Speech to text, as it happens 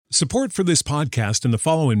Support for this podcast and the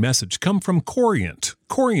following message come from Corient.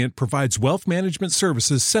 Corient provides wealth management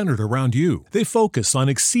services centered around you. They focus on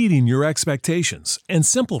exceeding your expectations and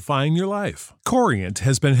simplifying your life. Corient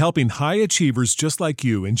has been helping high achievers just like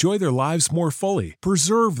you enjoy their lives more fully,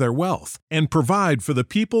 preserve their wealth, and provide for the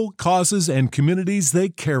people, causes, and communities they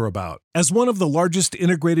care about. As one of the largest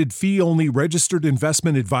integrated fee-only registered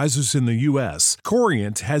investment advisors in the U.S.,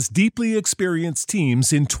 Corient has deeply experienced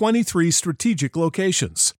teams in 23 strategic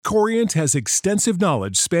locations. Corient has extensive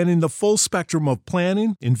knowledge spanning the full spectrum of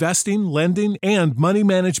planning, investing, lending, and money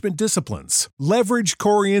management disciplines. Leverage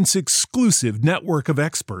Corient's exclusive network of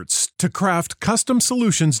experts to craft custom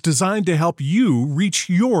solutions designed to help you reach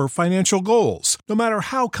your financial goals, no matter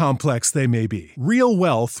how complex they may be. Real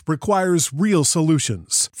wealth requires real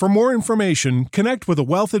solutions. For more information, connect with a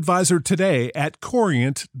wealth advisor today at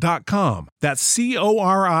Corient.com. That's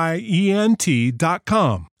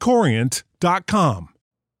Corient.com. Corient.com.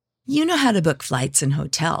 You know how to book flights and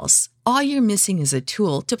hotels. All you're missing is a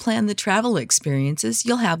tool to plan the travel experiences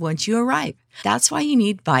you'll have once you arrive. That's why you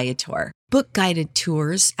need Viator. Book guided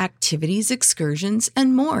tours, activities, excursions,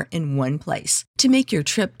 and more in one place to make your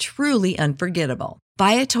trip truly unforgettable.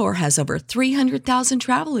 Viator has over 300,000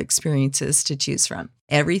 travel experiences to choose from.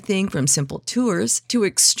 Everything from simple tours to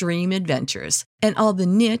extreme adventures and all the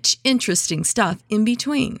niche, interesting stuff in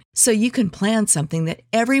between. So you can plan something that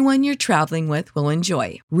everyone you're traveling with will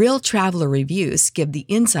enjoy. Real traveler reviews give the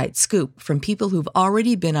inside scoop from people who've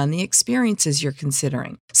already been on the experiences you're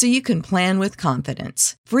considering. So you can plan with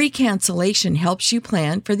confidence. Free cancellation helps you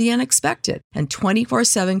plan for the unexpected. And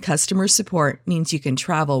 24/7 customer support means you can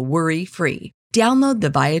travel worry-free. Download the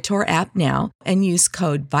Viator app now and use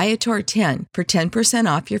code Viator10 for 10%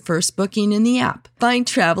 off your first booking in the app. Find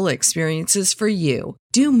travel experiences for you.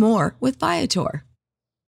 Do more with Viator.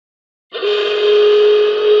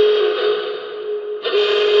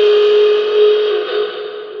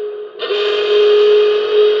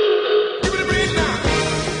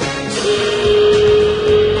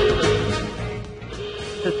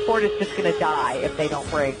 The sport is just going to die if they don't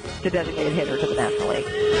bring the designated hitter to the National League.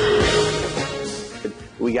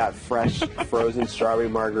 We got fresh frozen strawberry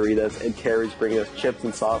margaritas, and Carrie's bringing us chips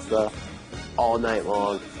and salsa all night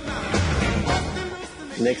long.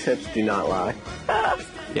 Nick's hips do not lie.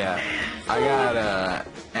 Yeah, I got a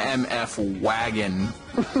MF wagon.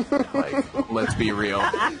 Like, let's be real.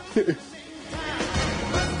 The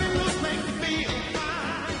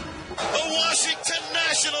Washington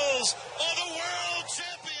Nationals are the world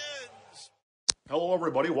champions. Hello,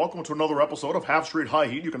 everybody. Welcome to another episode of Half Street High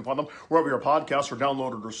Heat. You can find them wherever your podcasts are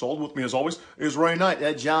downloaded or sold. With me, as always, is Ray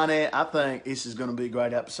Knight. Johnny, I think this is going to be a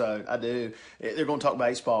great episode. I do. They're going to talk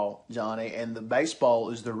baseball, Johnny, and the baseball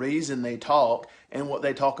is the reason they talk and what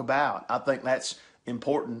they talk about. I think that's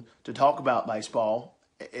important to talk about baseball.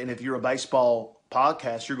 And if you're a baseball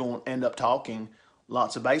podcast, you're going to end up talking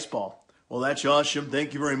lots of baseball. Well, that's awesome.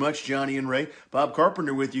 Thank you very much, Johnny and Ray. Bob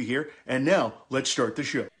Carpenter with you here. And now, let's start the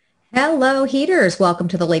show. Hello, Heaters. Welcome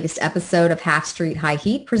to the latest episode of Half Street High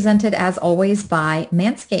Heat, presented as always by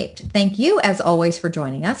Manscaped. Thank you, as always, for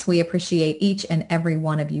joining us. We appreciate each and every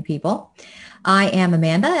one of you people. I am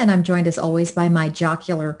Amanda, and I'm joined as always by my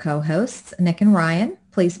jocular co-hosts, Nick and Ryan.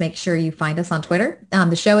 Please make sure you find us on Twitter.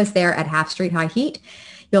 The show is there at Half Street High Heat.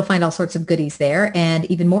 You'll find all sorts of goodies there and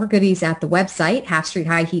even more goodies at the website,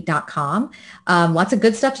 halfstreethighheat.com. Lots of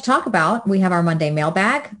good stuff to talk about. We have our Monday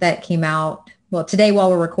mailbag that came out today while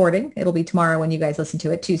we're recording. It'll be tomorrow when you guys listen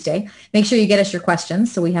to it, Tuesday. Make sure you get us your questions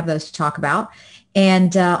so we have those to talk about.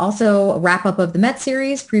 And also a wrap up of the Mets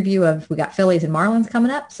series, preview of, we got Phillies and Marlins coming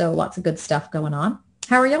up. So lots of good stuff going on.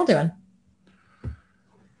 How are y'all doing?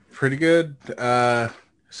 Pretty good.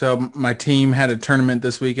 So my team had a tournament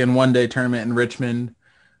this weekend, one-day tournament in Richmond,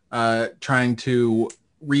 trying to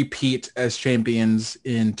repeat as champions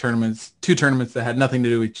in tournaments, two tournaments that had nothing to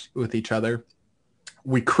do with each other.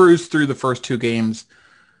 We cruised through the first two games,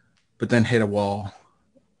 but then hit a wall.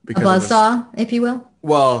 A buzzsaw, if you will.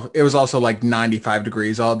 Well, it was also like 95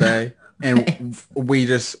 degrees all day. And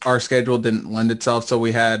our schedule didn't lend itself. So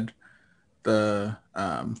we had the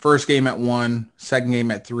first game at 1, second game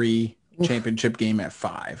at 3, championship game at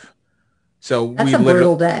 5. So that's a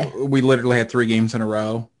brutal day. We literally had 3 games in a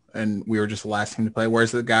row, and we were just the last team to play.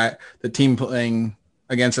 Whereas the team playing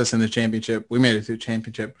against us in the championship, we made it to the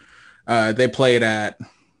championship. They played at,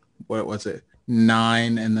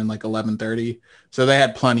 9 and then like 11:30. So they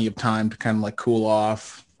had plenty of time to kind of like cool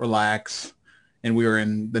off, relax. And we were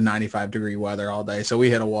in the 95-degree weather all day. So we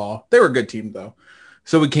hit a wall. They were a good team, though.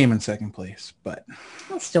 So we came in second place. But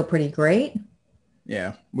that's still pretty great.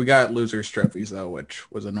 Yeah. We got losers trophies, though,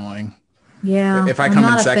 which was annoying. Yeah. If I I'm come in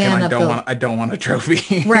not a second, fan I don't want a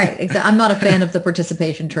trophy. Right. I'm not a fan of the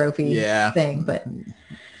participation trophy Yeah. thing, but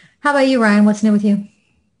how about you, Ryan? What's new with you?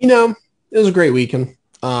 You know, it was a great weekend.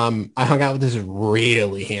 I hung out with this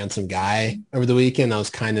really handsome guy over the weekend. I was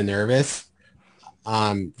kind of nervous.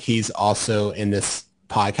 He's also in this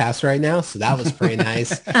podcast right now, so that was pretty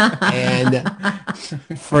nice. And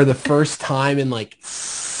for the first time in like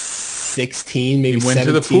 16, maybe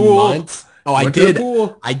 17 months. Oh, I did.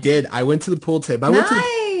 I did. I went to the pool today. But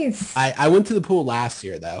Nice. I went to the pool last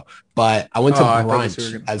year though, but I went to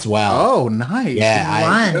brunch as well. Oh, nice.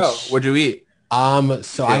 Yeah. Brunch. What'd you eat?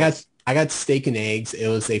 So I got steak and eggs. It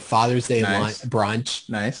was a Father's Day brunch.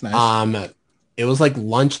 Nice. It was like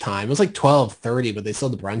lunchtime. It was like 12:30, but they still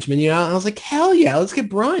had the brunch menu out. I was like, hell yeah, let's get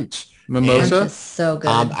brunch. Mimosa? So good.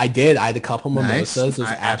 I did. I had a couple mimosas. It was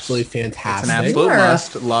absolutely fantastic. It's an absolute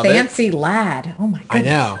must. Love it. Fancy lad. Oh my god. I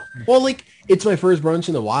know. Well, like it's my first brunch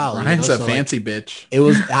in a while. Ryan's a fancy bitch. It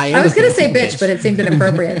was. I was gonna say bitch, but it seemed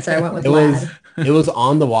inappropriate, so I went with lad. It was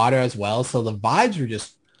on the water as well, so the vibes were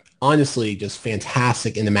just honestly just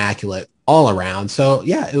fantastic and immaculate all around. So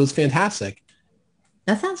yeah, it was fantastic.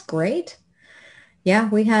 That sounds great. Yeah,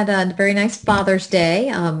 we had a very nice Father's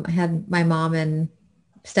Day. I had my mom and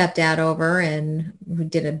stepdad over, and we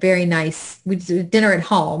did we did dinner at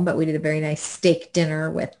home, but we did a very nice steak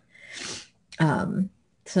dinner with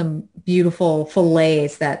some beautiful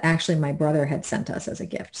fillets that actually my brother had sent us as a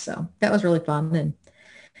gift. So that was really fun. And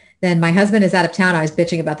then my husband is out of town. I was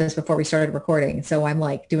bitching about this before we started recording. So I'm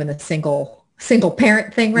like doing the single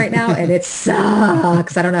parent thing right now, and it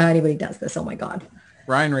sucks. I don't know how anybody does this. Oh my God.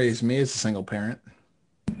 Ryan raised me as a single parent.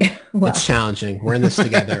 Well, it's challenging. We're in this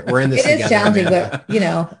together. We're in this together. It is challenging, but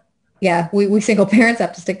yeah, we single parents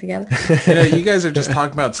have to stick together. You guys are just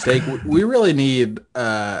talking about steak. We really need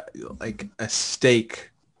like a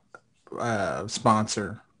steak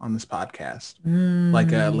sponsor on this podcast,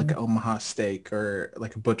 like a Omaha Steak or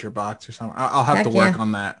like a Butcher Box or something. I'll have to work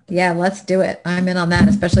on that. Yeah, let's do it. I'm in on that,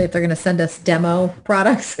 especially if they're going to send us demo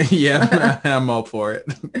products. Yeah, I'm all for it.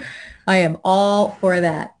 I am all for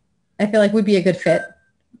that. I feel like we'd be a good fit.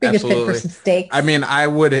 Good fit for some steaks. I mean, I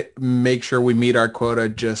would make sure we meet our quota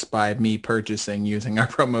just by me purchasing using our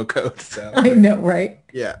promo code. So I know, right?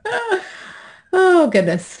 Yeah. Oh,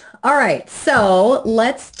 goodness. All right. So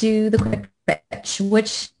let's do the quick pitch,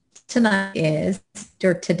 which tonight is,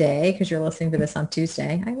 or today, because you're listening to this on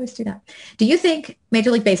Tuesday. I always do that. Do you think Major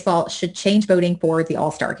League Baseball should change voting for the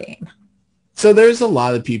All-Star game? So there's a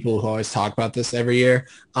lot of people who always talk about this every year.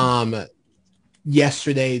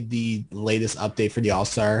 Yesterday, the latest update for the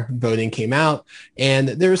All-Star voting came out, and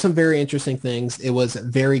there were some very interesting things. It was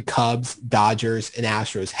very Cubs, Dodgers, and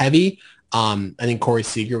Astros heavy. I think Corey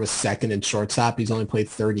Seager was second in shortstop. He's only played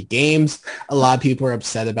 30 games. A lot of people are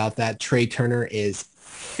upset about that. Trey Turner is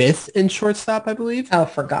fifth in shortstop, I believe. Oh,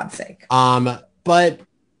 for God's sake. But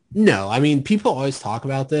no, I mean, people always talk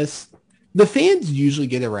about this. The fans usually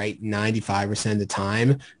get it right 95% of the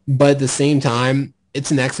time, but at the same time, it's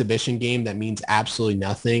an exhibition game that means absolutely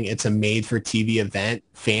nothing. It's a made-for-TV event.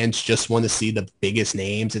 Fans just want to see the biggest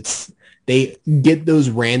names. They get those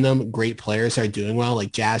random great players that are doing well,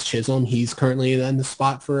 like Jazz Chisholm. He's currently in the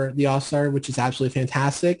spot for the All-Star, which is absolutely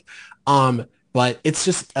fantastic. But it's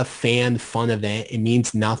just a fun event. It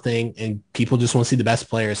means nothing, and people just want to see the best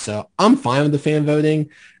players. So I'm fine with the fan voting.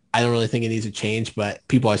 I don't really think it needs to change, but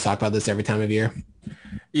people always talk about this every time of year.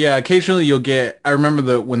 Yeah, occasionally you'll get. I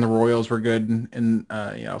remember when the Royals were good, and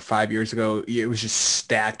 5 years ago, it was just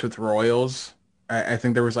stacked with Royals. I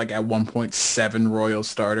think there was like at 1.7 Royal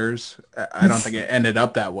starters. I don't think it ended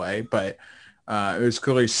up that way, but it was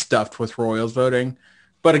clearly stuffed with Royals voting.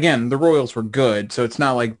 But again, the Royals were good, so it's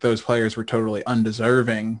not like those players were totally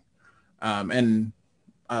undeserving. And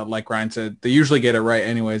like Ryan said, they usually get it right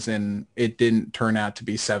anyways, and it didn't turn out to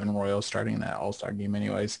be 7 Royals starting that All-Star game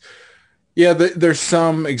anyways. Yeah, there's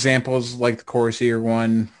some examples like the Corey Seager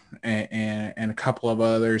one and a couple of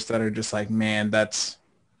others that are just like, man, that's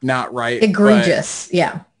not right. Egregious,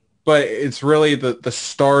 yeah. But it's really the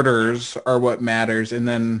starters are what matters. And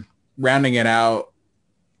then rounding it out,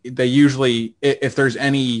 they usually, if there's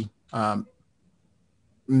any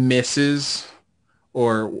misses,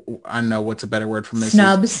 or I don't know what's a better word for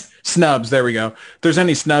misses. Snubs, there we go. If there's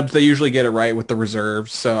any snubs, they usually get it right with the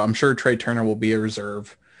reserves. So I'm sure Trey Turner will be a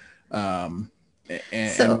reserve. And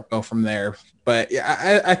we'll go from there. But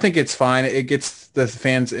yeah, I think it's fine. It gets the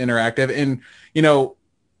fans interactive. And,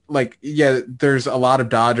 there's a lot of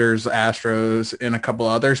Dodgers, Astros, and a couple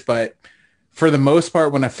others. But for the most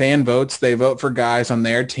part, when a fan votes, they vote for guys on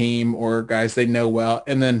their team or guys they know well.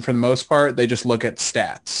 And then for the most part, they just look at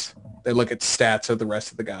stats. They look at stats of the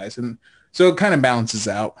rest of the guys. And so it kind of balances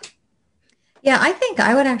out. Yeah, I think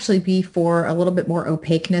I would actually be for a little bit more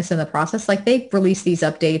opaqueness in the process. Like they release these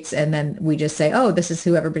updates and then we just say, oh, this is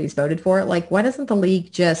who everybody's voted for. Like, why doesn't the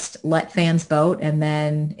league just let fans vote? And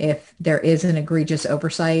then if there is an egregious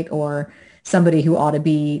oversight or somebody who ought to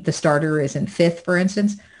be the starter is in fifth, for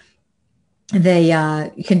instance, they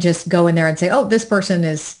can just go in there and say, oh, this person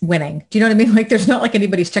is winning. Do you know what I mean? Like there's not like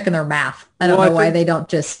anybody's checking their math. I don't know why they don't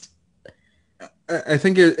just. I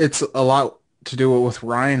think it's a lot to do with what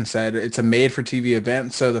Ryan said. It's a made-for-TV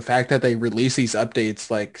event, so the fact that they release these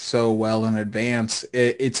updates like so well in advance,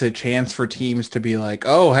 it's a chance for teams to be like,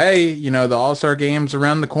 oh, hey, you know, the All-Star Game's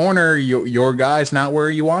around the corner. Your guy's not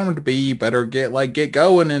where you want him to be. You better get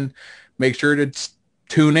going and make sure to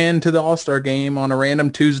tune in to the All-Star Game on a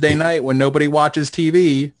random Tuesday night when nobody watches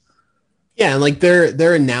TV. Yeah, and like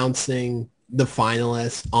they're announcing the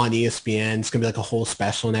finalists on ESPN. It's gonna be like a whole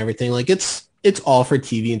special and everything. Like it's all for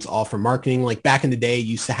TV. It's all for marketing. Like back in the day,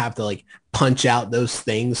 you used to have to like punch out those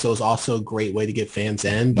things. So it's also a great way to get fans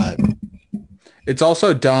in. But it's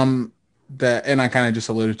also dumb that, and I kind of just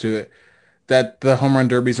alluded to it, that the Home Run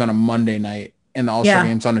Derby's on a Monday night and the All-Star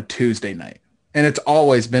Game's on a Tuesday night. And it's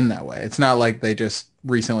always been that way. It's not like they just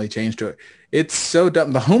recently changed to it. It's so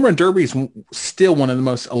dumb. The Home Run Derby is still one of the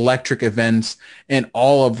most electric events in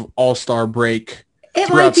all of All-Star break. It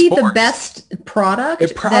might be the best product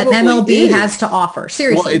that MLB has to offer.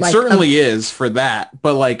 Seriously. Well, it certainly is for that.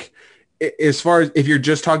 But like, as far as if you're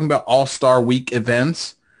just talking about All-Star Week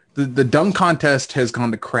events, the dunk contest has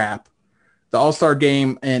gone to crap. The All-Star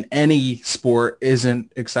Game in any sport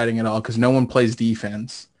isn't exciting at all because no one plays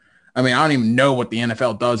defense. I mean, I don't even know what the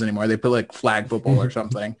NFL does anymore. They play like flag football or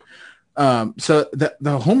something. So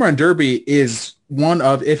the Home Run Derby is one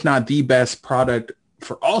of, if not the best product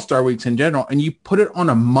for All-Star Weeks in general, and you put it on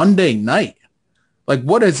a Monday night. Like,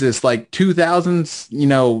 what is this, like 2000s,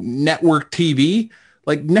 network TV?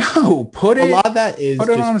 Like, no, put it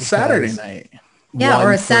on a Saturday night. Yeah,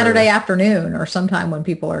 or a Saturday afternoon or sometime when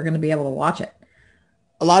people are going to be able to watch it.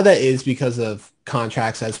 A lot of that is because of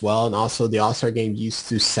contracts as well, and also the All-Star Game used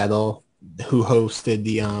to settle who hosted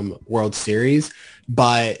the World Series,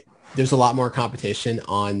 but there's a lot more competition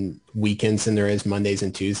on weekends than there is Mondays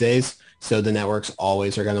and Tuesdays. So the networks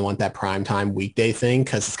always are going to want that primetime weekday thing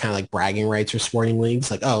because it's kind of like bragging rights for sporting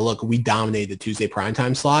leagues. Like, oh, look, we dominated the Tuesday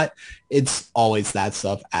primetime slot. It's always that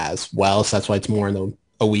stuff as well. So that's why it's more in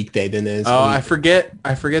a weekday than it is. Oh, I forget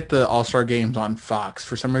the All-Star Game's on Fox.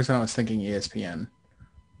 For some reason, I was thinking ESPN.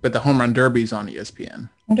 But the Home Run Derby's on ESPN. I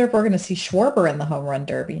wonder if we're going to see Schwarber in the Home Run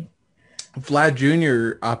Derby. Vlad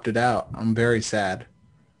Jr. opted out. I'm very sad.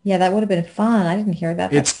 Yeah, that would have been fun. I didn't hear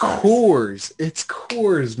that. It's Coors. It's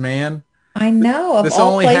Coors, man. I know. This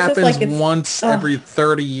only happens once every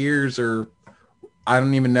 30 years, or I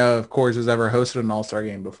don't even know if Coors has ever hosted an All-Star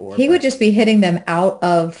Game before. He would just be hitting them out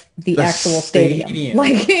of the actual stadium.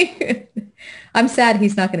 Like, I'm sad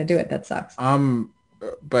he's not going to do it. That sucks.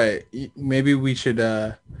 But maybe we should,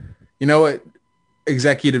 you know what?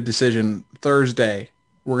 Executive decision Thursday.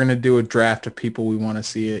 We're going to do a draft of people we want to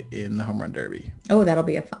see in the Home Run Derby. Oh, that'll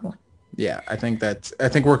be a fun one. Yeah, I think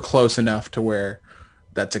we're close enough to where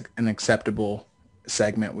that's an acceptable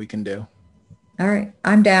segment we can do. All right.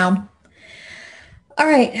 I'm down. All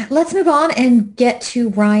right. Let's move on and get to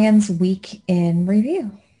Ryan's week in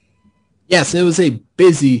review. Yes, it was a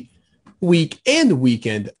busy week and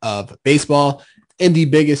weekend of baseball. And the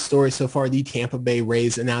biggest story so far, the Tampa Bay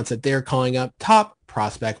Rays announced that they're calling up top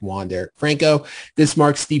prospect Wander Franco. This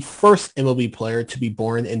marks the first MLB player to be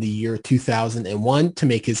born in the year 2001 to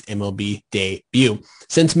make his MLB debut.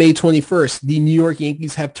 Since May 21st, the New York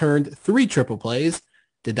Yankees have turned 3 triple plays.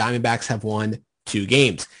 The Diamondbacks have won 2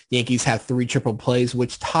 games. The Yankees have 3 triple plays,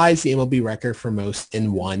 which ties the MLB record for most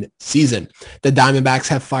in one season. The Diamondbacks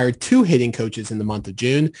have fired 2 hitting coaches in the month of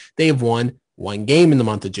June. They have won 1 game in the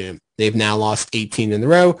month of June. They've now lost 18 in a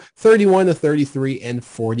row, 31-33 and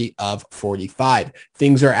 40 of 45.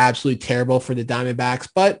 Things are absolutely terrible for the Diamondbacks,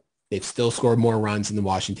 but they've still scored more runs than the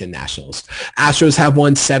Washington Nationals. Astros have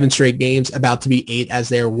won 7 straight games, about to be 8 as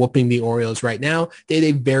they are whooping the Orioles right now. They had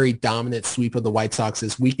a very dominant sweep of the White Sox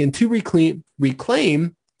this weekend to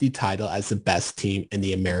reclaim the title as the best team in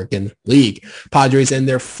the American League. Padres end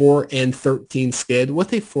their 4-13 skid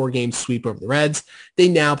with a 4-game sweep over the Reds. They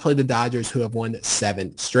now play the Dodgers, who have won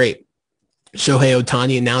 7 straight. Shohei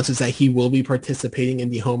Ohtani announces that he will be participating in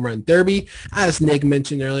the Home Run Derby. As Nick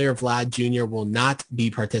mentioned earlier, Vlad Jr. will not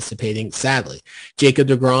be participating, sadly. Jacob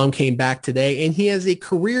deGrom came back today, and he has a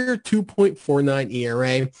career 2.49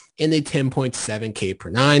 ERA and a 10.7 K per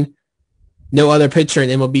 9. No other pitcher in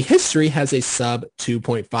MLB history has a sub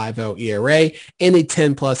 2.50 ERA and a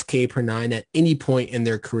 10 plus K per 9 at any point in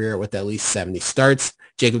their career with at least 70 starts.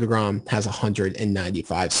 Jacob deGrom has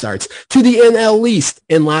 195 starts. To the NL East,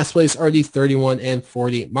 in last place are the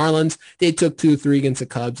 31-40 Marlins. They took 2-3 against the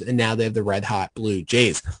Cubs, and now they have the red-hot Blue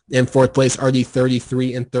Jays. In fourth place are the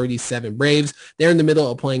 33-37 Braves. They're in the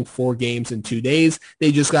middle of playing 4 games in 2 days.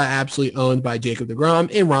 They just got absolutely owned by Jacob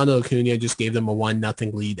deGrom, and Ronald Acuna just gave them a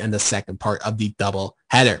 1-0 lead in the second part of the double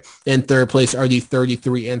header. In third place are the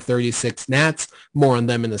 33-36 Nats. More on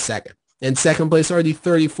them in a second. In second place are the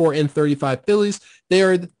 34-35 Phillies. They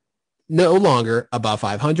are no longer above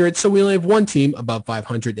 500, so we only have one team above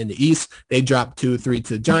 500 in the East. They dropped 2-3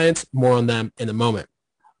 to the Giants. More on them in a moment.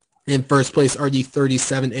 In first place are the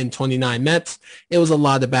 37-29 Mets. It was a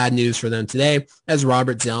lot of bad news for them today, as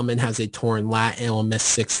Robert Zellman has a torn lat and will miss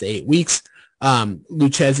 6 to 8 weeks.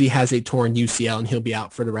 Lucchesi has a torn UCL and he'll be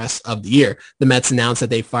out for the rest of the year. The Mets announced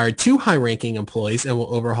that they fired 2 high-ranking employees and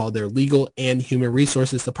will overhaul their legal and human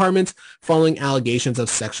resources departments following allegations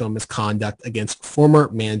of sexual misconduct against former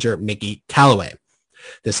manager Mickey Callaway.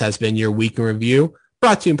 This has been your Week in Review,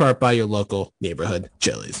 brought to you in part by your local neighborhood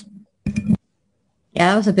Chili's.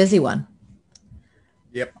 Yeah, that was a busy one.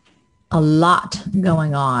 Yep. A lot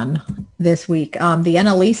going on this week. The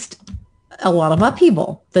NL East, a lot of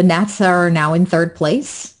upheaval. The Nats are now in third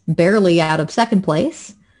place, barely out of second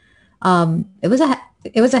place. It was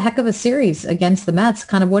a heck of a series against the Mets.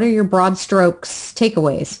 Kind of, what are your broad strokes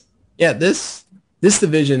takeaways? Yeah, this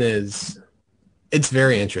division it's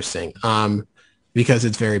very interesting. Because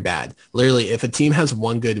it's very bad. Literally, if a team has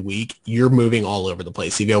one good week, you're moving all over the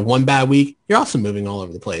place. If you have one bad week, you're also moving all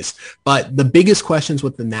over the place. But the biggest questions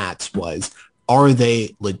with the Nats was, are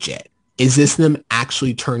they legit? Is this them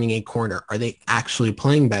actually turning a corner? Are they actually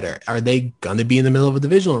playing better? Are they going to be in the middle of a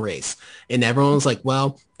divisional race? And everyone's like,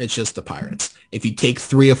 well, it's just the Pirates. If you take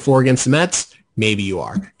 3 of 4 against the Mets, maybe you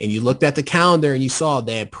are. And you looked at the calendar and you saw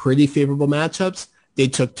they had pretty favorable matchups. They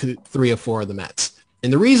took 3 of 4 of the Mets.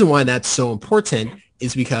 And the reason why that's so important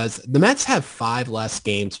is because the Mets have 5 less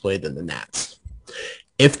games played than the Nats.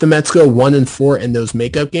 If the Mets go 1-4 in those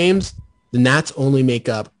makeup games, the Nats only make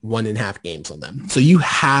up 1.5 games on them. So you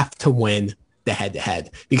have to win the head-to-head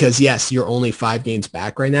because, yes, you're only 5 games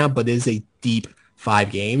back right now, but it is a deep 5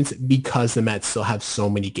 games because the Mets still have so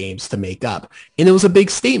many games to make up. And it was a big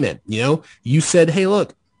statement. You know, you said, hey,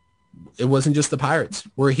 look, it wasn't just the Pirates.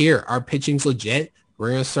 We're here. Our pitching's legit. We're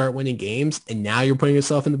going to start winning games. And now you're putting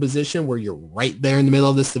yourself in the position where you're right there in the middle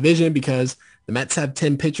of this division because the Mets have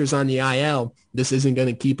 10 pitchers on the IL. This isn't going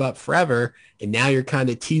to keep up forever. And now you're kind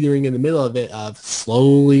of teetering in the middle of it of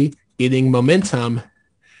slowly getting momentum.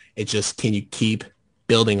 It's just, can you keep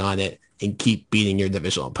building on it and keep beating your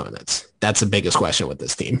divisional opponents? That's the biggest question with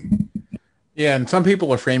this team. Yeah, and some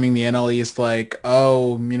people are framing the NL East like,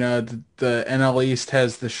 oh, you know, the NL East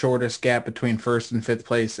has the shortest gap between first and fifth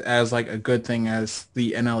place as like a good thing as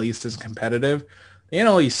the NL East is competitive. The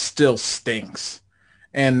NL East still stinks.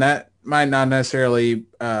 And that might not necessarily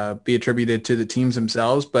be attributed to the teams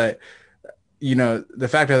themselves, but, you know, the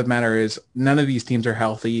fact of the matter is none of these teams are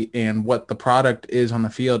healthy, and what the product is on the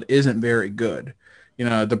field isn't very good. You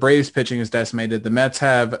know, the Braves pitching is decimated. The Mets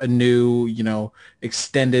have a new, you know,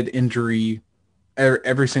 extended injury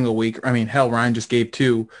every single week. I mean, hell, Ryan just gave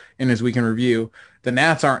 2 in his week in review. The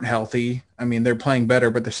Nats aren't healthy. I mean, they're playing better,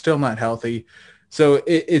 but they're still not healthy. So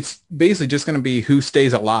it's basically just going to be who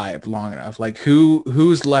stays alive long enough, like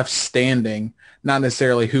who's left standing, not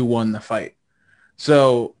necessarily who won the fight.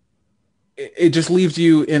 So it just leaves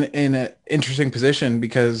you in an interesting position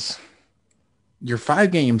because you're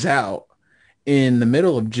 5 games out in the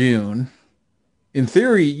middle of June. In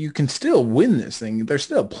theory, you can still win this thing. There's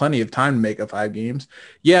still plenty of time to make up 5 games.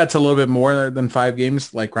 Yeah, it's a little bit more than 5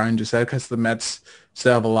 games, like Ryan just said, because the Mets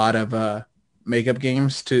still have a lot of makeup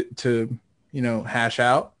games to you know, hash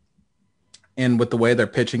out. And with the way their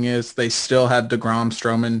pitching is, they still have DeGrom,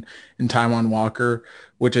 Stroman, and Taijuan Walker,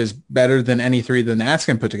 which is better than any 3 the Nats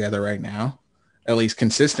can put together right now, at least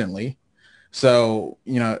consistently. So,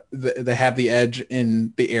 you know, they have the edge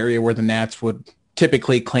in the area where the Nats would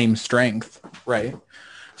typically claim strength, right?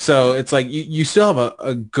 So it's like you still have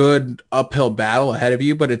a good uphill battle ahead of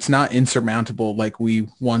you, but it's not insurmountable like we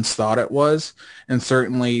once thought it was. And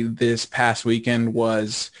certainly this past weekend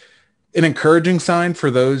was an encouraging sign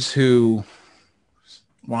for those who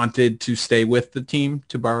wanted to stay with the team,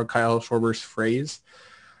 to borrow Kyle Schwarber's phrase.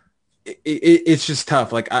 It's just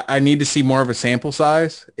tough. Like I need to see more of a sample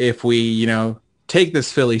size if we, you know, take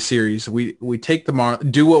this Philly series. We take the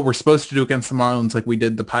do what we're supposed to do against the Marlins like we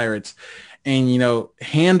did the Pirates, and, you know,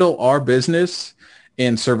 handle our business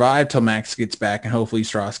and survive till Max gets back and hopefully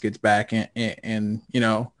Strauss gets back, and you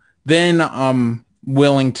know, then I'm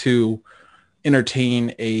willing to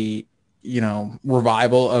entertain a, you know,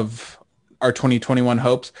 revival of our 2021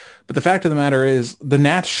 hopes. But the fact of the matter is the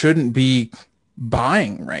Nats shouldn't be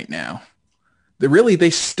buying right now. They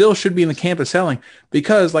still should be in the camp of selling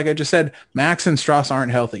because, like I just said, Max and Strauss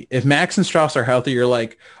aren't healthy. If Max and Strauss are healthy, you're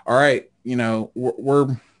like, all right,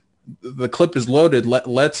 we're the clip is loaded.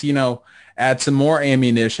 Let's add some more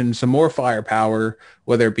ammunition, some more firepower,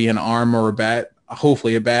 whether it be an arm or a bat,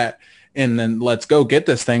 hopefully a bat, and then let's go get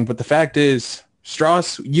this thing. But the fact is,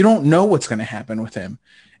 Strauss, you don't know what's going to happen with him.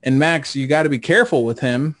 And Max, you got to be careful with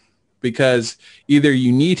him because either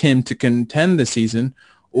you need him to contend the season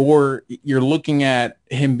or you're looking at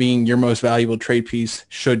him being your most valuable trade piece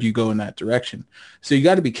should you go in that direction. So you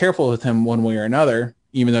got to be careful with him one way or another,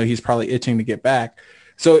 even though he's probably itching to get back.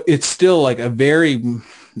 So it's still like a very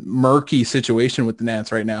murky situation with the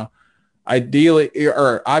Nats right now. Ideally,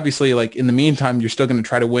 or obviously, like in the meantime, you're still going to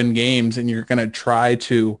try to win games and you're going to try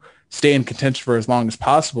to stay in contention for as long as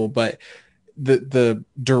possible. But the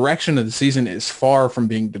direction of the season is far from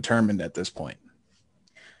being determined at this point.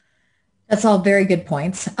 That's all very good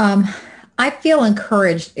points. I feel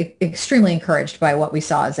extremely encouraged by what we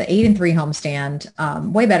saw as an 8-3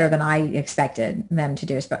 homestand, way better than I expected them to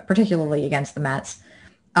do, particularly against the Mets.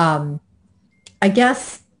 I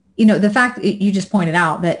guess, the fact that you just pointed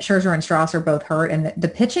out that Scherzer and Strauss are both hurt and the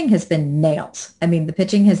pitching has been nails. I mean, the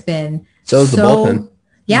pitching has been so is the bullpen.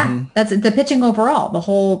 Yeah, that's the pitching overall, the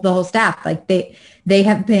whole staff. Like they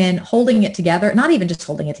have been holding it together, not even just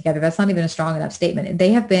holding it together. That's not even a strong enough statement.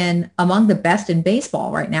 They have been among the best in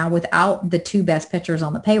baseball right now without the two best pitchers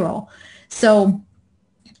on the payroll. So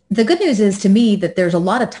the good news is to me that there's a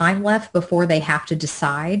lot of time left before they have to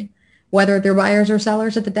decide whether they're buyers or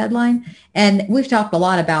sellers at the deadline. And we've talked a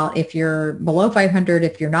lot about if you're below 500,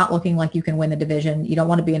 if you're not looking like you can win the division, you don't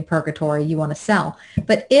want to be in purgatory, you want to sell.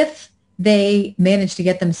 But if they manage to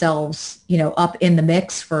get themselves, up in the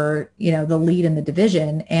mix for, the lead in the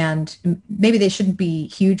division, and maybe they shouldn't be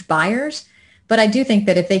huge buyers, but I do think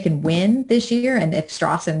that if they can win this year and if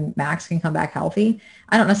Strauss and Max can come back healthy,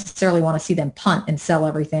 I don't necessarily want to see them punt and sell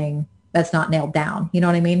everything that's not nailed down. You know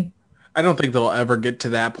what I mean? I don't think they'll ever get to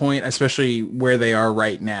that point, especially where they are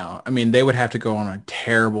right now. I mean, they would have to go on a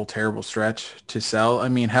terrible, terrible stretch to sell. I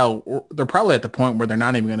mean, hell, they're probably at the point where they're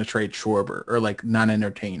not even going to trade Schwarber or like not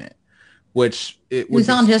entertain it. Which it would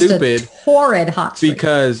be on just stupid, a torrid hot streak.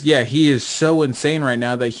 Because he is so insane right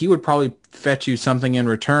now that he would probably fetch you something in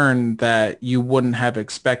return that you wouldn't have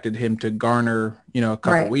expected him to garner, a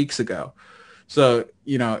couple weeks ago. So,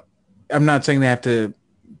 I'm not saying they have to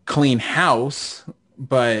clean house,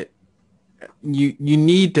 but you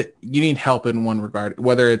need help in one regard,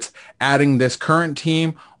 whether it's adding this current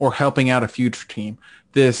team or helping out a future team.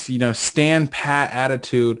 This, stand pat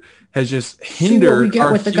attitude has just hindered what we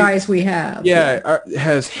get with the guys we have.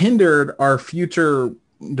 Has hindered our future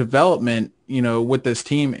development, with this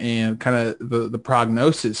team and kind of the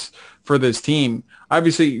prognosis for this team.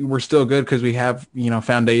 Obviously, we're still good because we have,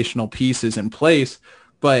 foundational pieces in place,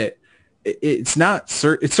 but it's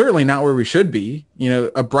certainly not where we should be.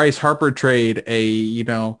 A Bryce Harper trade,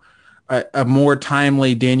 a more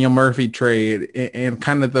timely Daniel Murphy trade, and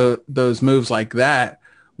kind of those moves like that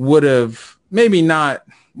would have maybe not.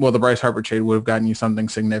 Well, the Bryce Harper trade would have gotten you something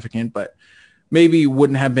significant, but maybe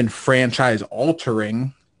wouldn't have been franchise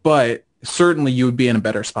altering, but certainly you would be in a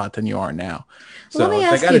better spot than you are now. So they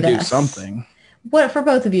got to do something. What for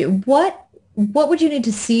both of you? What would you need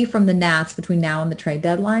to see from the Nats between now and the trade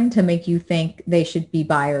deadline to make you think they should be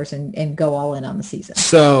buyers and go all in on the season?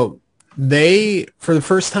 So for the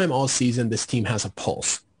first time all season, this team has a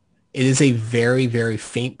pulse. It is a very, very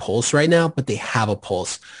faint pulse right now, but they have a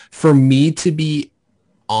pulse. For me to be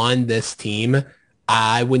on this team,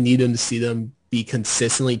 I would need them to see them be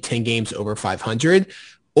consistently 10 games over 500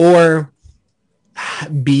 or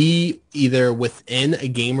be either within a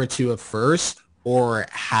game or two of first or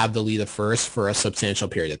have the lead of first for a substantial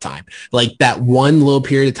period of time. Like that one little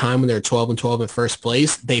period of time when they're 12-12 in first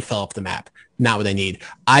place, they fell off the map. Not what I need.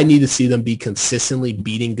 I need to see them be consistently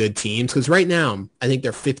beating good teams because right now I think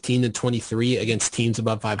they're 15-23 against teams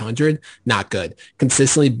above 500. Not good.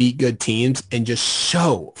 Consistently beat good teams and just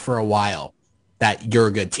show for a while that you're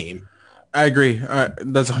a good team. I agree.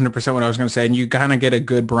 That's 100% what I was going to say. And you kind of get a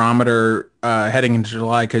good barometer heading into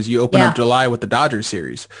July because you open up July with the Dodgers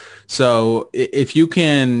series. So if you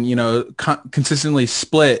can, consistently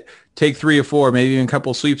split, take 3 or 4, maybe even a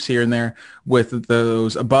couple sweeps here and there with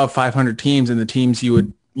those above 500 teams and the teams you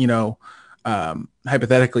would,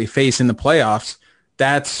 hypothetically face in the playoffs,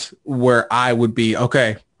 that's where I would be,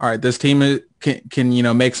 okay, all right, this team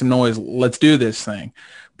can make some noise. Let's do this thing.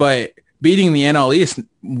 But beating the NL East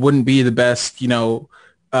wouldn't be the best,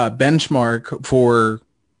 benchmark for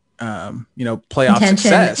playoff Intention,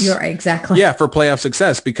 success. you're exactly. Yeah, for playoff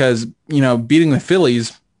success, because, beating the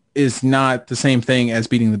Phillies is not the same thing as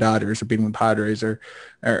beating the Dodgers or beating the Padres or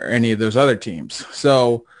any of those other teams.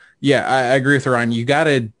 So, yeah, I agree with Ryan. You got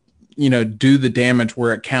to, do the damage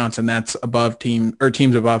where it counts, and that's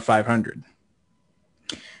teams above 500.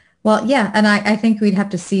 Well, yeah, and I think we'd have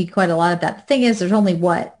to see quite a lot of that. The thing is, there's only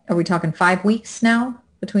are we talking 5 weeks now?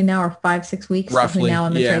 Between now, or 5-6 weeks roughly, between now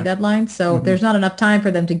and the trade deadline. So there's not enough time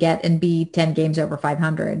for them to get and be 10 games over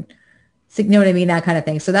 500. So, you know what I mean? That kind of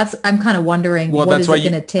thing. So I'm kind of wondering, what is it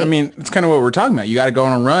going to take? I mean, it's kind of what we're talking about. You got to go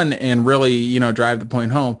on a run and really, drive the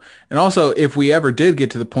point home. And also, if we ever did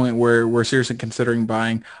get to the point where we're seriously considering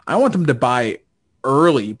buying, I want them to buy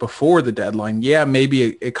early before the deadline. Yeah, maybe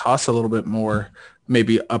it costs a little bit more,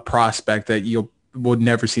 maybe a prospect that you would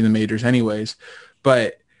never see in the majors anyways.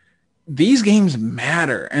 But these games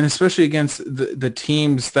matter, and especially against the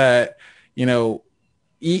teams that,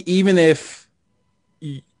 even if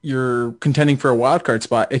you're contending for a wild card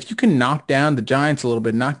spot, if you can knock down the Giants a little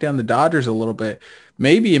bit, knock down the Dodgers a little bit,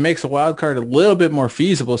 maybe it makes a wild card a little bit more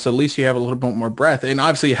feasible. So at least you have a little bit more breath, and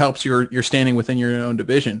obviously it helps your standing within your own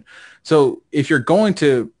division. So if you're going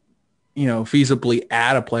to, feasibly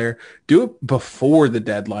add a player, do it before the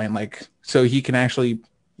deadline, so he can actually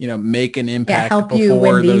make an impact help before you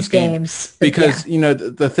win those these games. Because,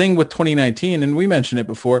 the thing with 2019, and we mentioned it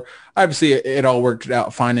before, obviously it all worked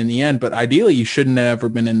out fine in the end, but ideally you shouldn't have ever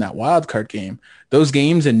been in that wild card game. Those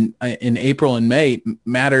games in April and May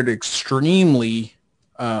mattered extremely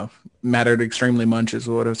much is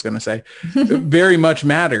what I was going to say. Very much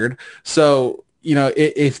mattered. So,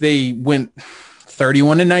 if they went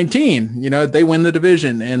 31-19, they win the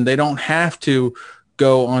division, and they don't have to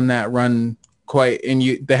go on that run quite, and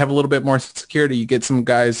they have a little bit more security. You get some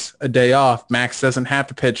guys a day off. Max doesn't have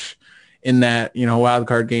to pitch in that, wild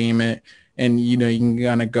card game, and you can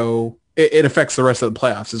kind of go. It affects the rest of the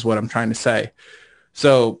playoffs, is what I'm trying to say.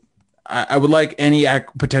 So I would like any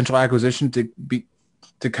potential acquisition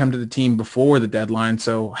to come to the team before the deadline.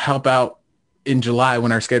 So help out in July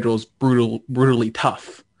when our schedule is brutally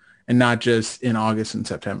tough, and not just in August and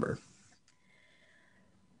September.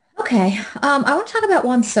 Okay, I want to talk about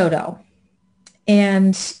Juan Soto.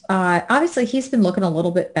 And obviously he's been looking a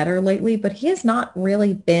little bit better lately, but he has not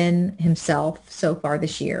really been himself so far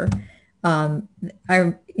this year.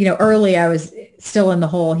 Early I was still in the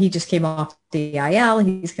hole. He just came off the IL.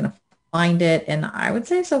 He's going to find it. And I would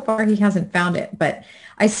say so far he hasn't found it. But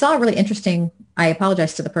I saw really interesting. I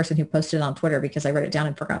apologize to the person who posted it on Twitter because I wrote it down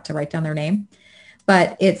and forgot to write down their name.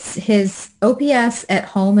 But it's his OPS at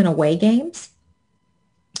home and away games.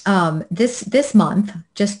 This month,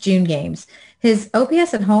 just June games. His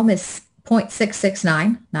OPS at home is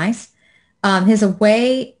 .669. Nice. His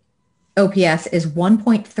away OPS is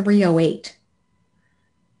 1.308.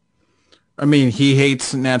 I mean, he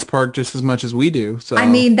hates Nats Park just as much as we do. So I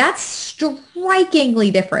mean, that's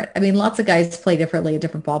strikingly different. I mean, lots of guys play differently at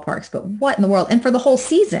different ballparks, but what in the world? And for the whole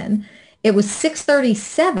season, it was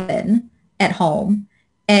 637 at home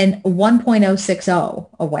and 1.060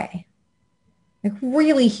 away. Like,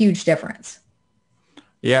 really huge difference.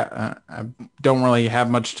 Yeah, I don't really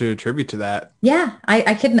have much to attribute to that. Yeah,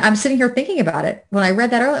 I couldn't. I'm sitting here thinking about it. When I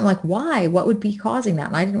read that earlier, I'm like, why? What would be causing that?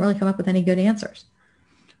 And I didn't really come up with any good answers.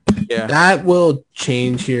 Yeah, that will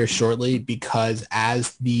change here shortly because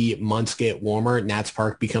as the months get warmer, Nats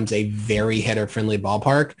Park becomes a very hitter-friendly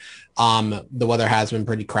ballpark. The weather has been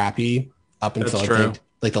pretty crappy up until I think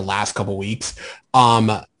like the last couple weeks.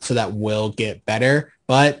 So that will get better.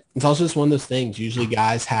 But it's also just one of those things. Usually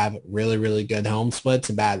guys have really, really good home splits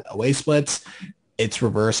and bad away splits. It's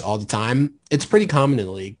reverse all the time. It's pretty common in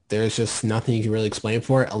the league. There's just nothing you can really explain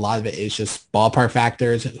for it. A lot of it is just ballpark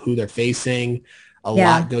factors, who they're facing. A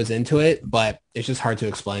lot goes into it, but it's just hard to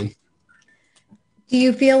explain. Do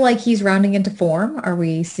you feel like he's rounding into form? Are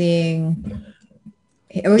we seeing...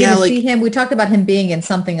 Are we going to see him? We talked about him being in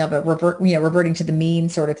something of a reverting to the mean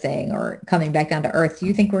sort of thing or coming back down to earth. Do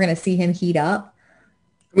you think we're going to see him heat up?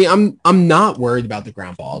 I mean, I'm not worried about the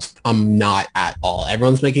ground balls. I'm not at all.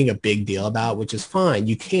 Everyone's making a big deal about, which is fine.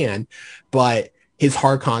 You can, but his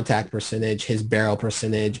hard contact percentage, his barrel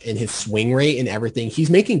percentage, and his swing rate and everything, he's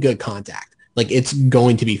making good contact. Like, it's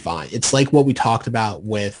going to be fine. It's like what we talked about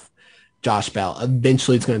with Josh Bell.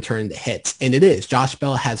 Eventually it's going to turn into hits. And it is. Josh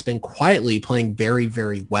Bell has been quietly playing very,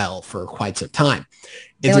 very well for quite some time.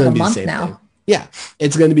 It's going to be the same thing. Yeah,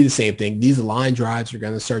 it's going to be the same thing. These line drives are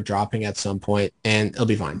going to start dropping at some point, and it'll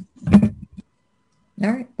be fine.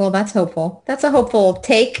 All right. Well, that's hopeful. That's a hopeful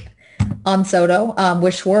take on Soto.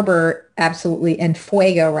 With Schwarber absolutely en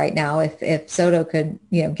fuego right now. If Soto could,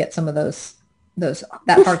 get some of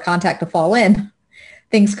that hard contact to fall in,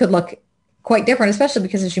 things could look quite different, especially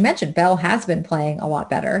because, as you mentioned, Bell has been playing a lot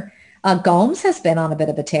better. Gomes has been on a bit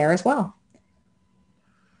of a tear as well.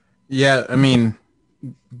 Yeah, I mean,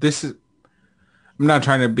 I'm not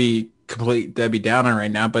trying to be complete Debbie Downer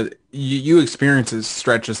right now, but you experience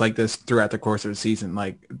stretches like this throughout the course of the season.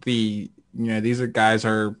 Like these guys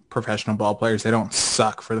are professional ball players. They don't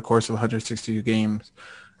suck for the course of 162 games.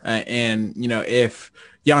 And if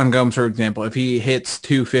Yan Gomes, for example, if he hits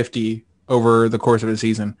 250 over the course of a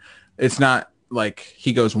season, it's not like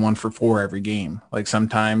he goes 1 for 4 every game. Like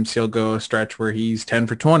sometimes he'll go a stretch where he's 10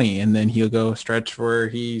 for 20, and then he'll go a stretch where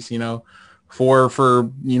he's 4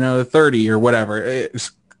 for 30 or whatever.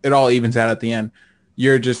 It all evens out at the end.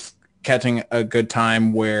 You're just catching a good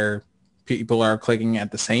time where people are clicking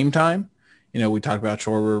at the same time. We talked about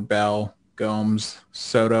Schwarber, Bell, Gomes,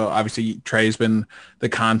 Soto. Obviously, Trey's been the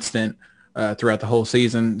constant throughout the whole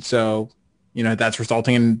season. So, that's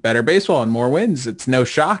resulting in better baseball and more wins. It's no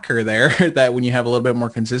shocker there that when you have a little bit more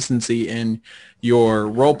consistency in your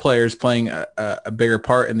role players playing a bigger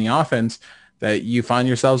part in the offense, that you find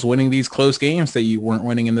yourselves winning these close games that you weren't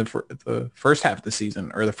winning in the first half of the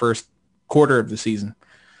season or the first quarter of the season.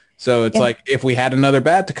 So it's like if we had another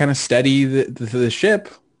bat to kind of steady the ship,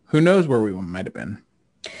 who knows where we might have been.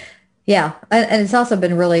 Yeah, and it's also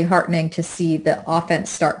been really heartening to see the offense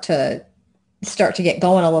start to get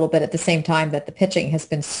going a little bit at the same time that the pitching has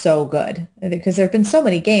been so good, because there have been so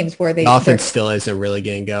many games where the offense still isn't really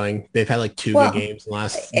getting going. They've had like 2 good games in the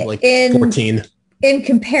last 14. In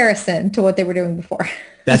comparison to what they were doing before.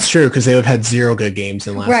 That's true, because they have had 0 good games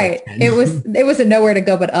in the last right. 10. It was a nowhere to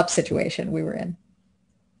go but up situation we were in.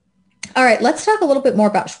 All right, let's talk a little bit more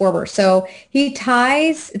about Schwarber. So he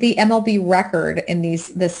ties the MLB record in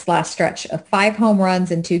this last stretch of 5 home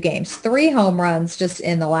runs in 2 games, 3 home runs just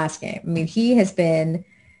in the last game. I mean, he's been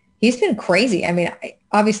crazy. I mean,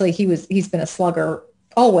 obviously he's been a slugger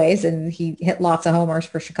always, and he hit lots of homers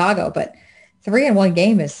for Chicago, but 3 in 1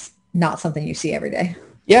 game is not something you see every day.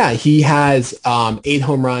 Yeah, he has 8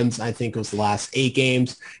 home runs. I think it was the last 8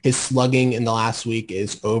 games. His slugging in the last week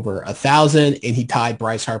is over 1,000, and he tied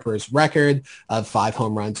Bryce Harper's record of 5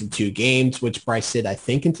 home runs in 2 games, which Bryce did, I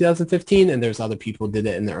think, in 2015, and there's other people who did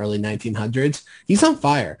it in the early 1900s. He's on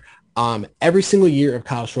fire. Every single year of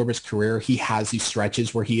Kyle Schwarber's career, he has these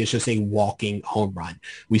stretches where he is just a walking home run.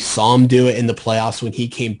 We saw him do it in the playoffs when he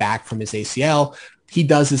came back from his ACL. He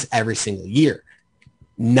does this every single year.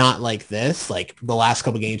 Not like this. Like the last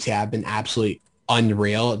couple of games have been absolutely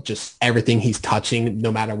unreal. Just everything he's touching,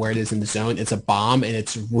 no matter where it is in the zone, it's a bomb, and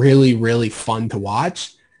it's really, really fun to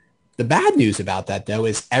watch. The bad news about that, though,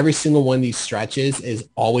 is every single one of these stretches is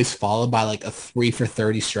always followed by like a 3 for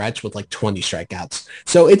 30 stretch with like 20 strikeouts.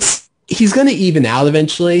 So he's going to even out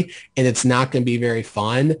eventually, and it's not going to be very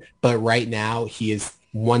fun. But right now, he is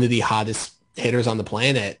one of the hottest hitters on the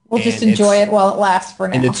planet. We'll just enjoy it while it lasts for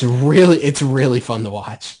now. And it's really fun to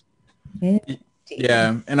watch.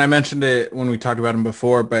 Yeah, and I mentioned it when we talked about him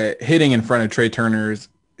before, but hitting in front of Trey Turner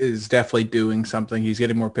is definitely doing something. He's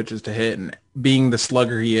getting more pitches to hit, and being the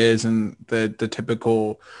slugger he is and the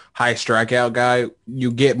typical high strikeout guy,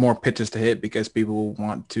 you get more pitches to hit because people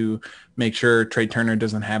want to make sure Trey Turner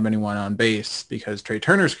doesn't have anyone on base, because Trey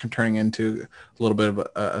Turner's turning into a little bit of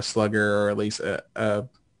a slugger, or at least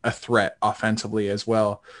a threat offensively as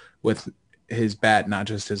well with his bat, not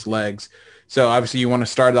just his legs. So obviously you want to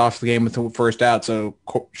start off the game with the first out. So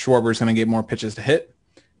Schwarber's going to get more pitches to hit,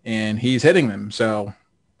 and he's hitting them. So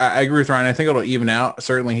I agree with Ryan. I think it'll even out.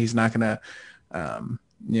 Certainly he's not going to,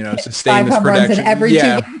 sustain this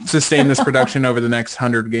production. Sustain this production over the next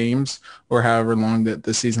 100 games or however long that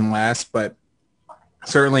the season lasts. But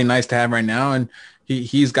certainly nice to have right now. And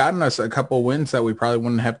he's gotten us a couple wins that we probably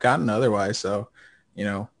wouldn't have gotten otherwise. So,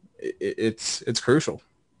 it's crucial.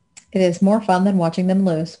 It is more fun than watching them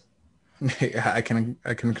lose. Yeah, I can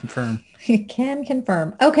confirm. You can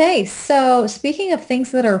confirm. Okay, so speaking of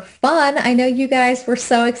things that are fun, I know you guys were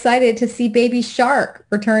so excited to see Baby Shark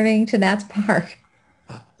returning to Nats Park.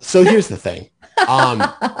 So here's the thing.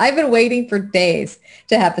 I've been waiting for days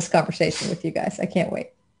to have this conversation with you guys. I can't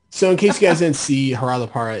wait. So in case you guys didn't see, Gerardo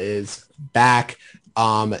Parra is back.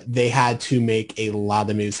 They had to make a lot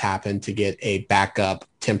of moves happen to get a backup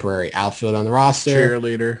temporary outfield on the roster.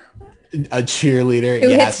 A cheerleader. Who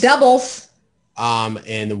hits doubles.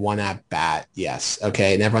 And 1 at bat. Yes.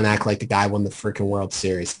 Okay. And everyone act like the guy won the freaking World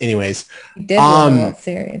Series. Anyways. He did win the World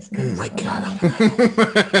Series. Oh my God.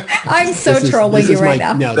 I'm so trolling you right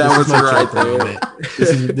now. No, that was my Joker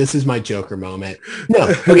moment. This is my Joker moment. No.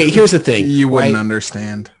 Okay. Here's the thing. You wouldn't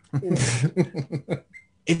understand.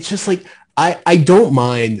 It's just like, I don't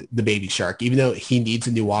mind the Baby Shark, even though he needs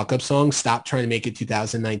a new walk-up song. Stop trying to make it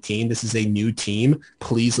 2019. This is a new team.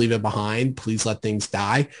 Please leave it behind. Please let things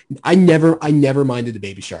die. I never minded the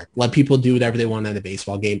Baby Shark. Let people do whatever they want at a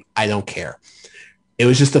baseball game. I don't care. It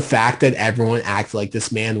was just the fact that everyone acted like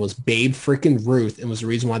this man was Babe freaking Ruth and was the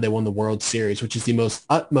reason why they won the World Series, which is the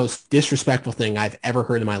utmost disrespectful thing I've ever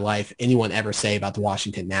heard in my life anyone ever say about the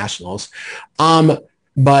Washington Nationals.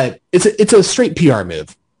 But it's a straight PR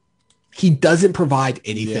move. He doesn't provide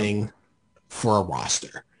anything for a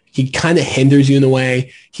roster. He kind of hinders you in a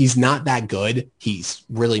way. He's not that good. He's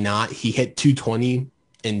really not. He hit 220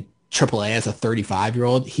 in AAA as a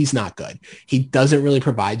 35-year-old. He's not good. He doesn't really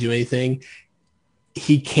provide you anything.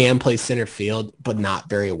 He can play center field, but not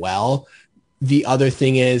very well. The other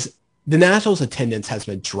thing is the Nationals' attendance has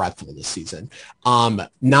been dreadful this season.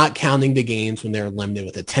 Not counting the games when they're limited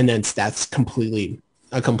with attendance, that's a completely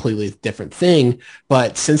different thing.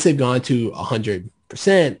 But since they've gone to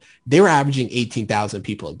 100%, they were averaging 18,000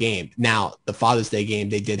 people a game. Now, the Father's Day game,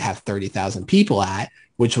 they did have 30,000 people at,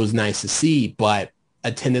 which was nice to see, but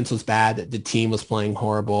attendance was bad. The team was playing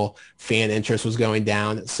horrible. Fan interest was going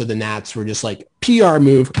down. So the Nats were just like, PR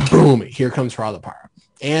move, boom, here comes Geraldo Parra.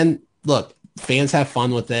 And look, fans have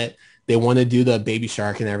fun with it. They want to do the Baby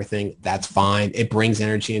Shark and everything. That's fine. It brings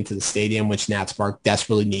energy into the stadium, which Nats Park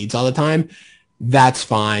desperately needs all the time. That's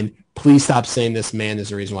fine. Please stop saying this man is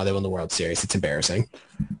the reason why they won the World Series. It's embarrassing.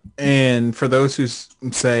 And for those who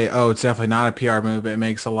say, oh, it's definitely not a PR move, it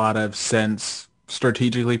makes a lot of sense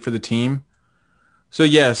strategically for the team. So,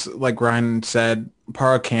 yes, like Ryan said,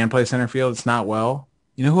 Parra can play center field. It's not well.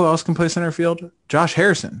 You know who else can play center field? Josh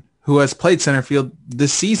Harrison, who has played center field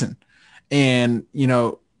this season. And, you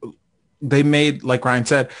know, they made, like Ryan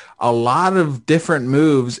said, a lot of different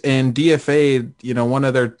moves. And DFA, you know, one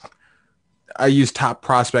of their – I use top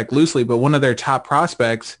prospect loosely, but one of their top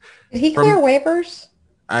prospects. Did he clear waivers?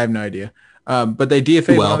 I have no idea. But they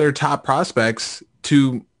DFA'd one of their top prospects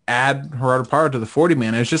to add Geraldo Parra to the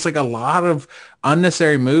 40-man. It's just like a lot of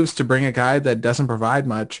unnecessary moves to bring a guy that doesn't provide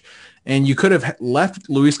much. And you could have left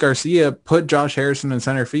Luis Garcia, put Josh Harrison in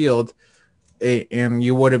center field, and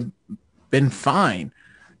you would have been fine.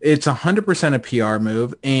 It's 100% a PR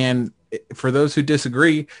move. And for those who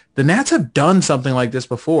disagree, the Nats have done something like this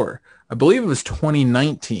before. I believe it was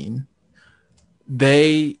 2019.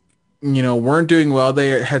 They, you know, weren't doing well.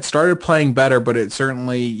 They had started playing better, but it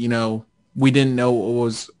certainly, you know, we didn't know what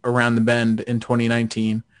was around the bend in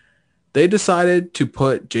 2019. They decided to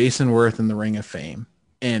put Jason Worth in the Ring of Fame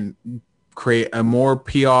and create a more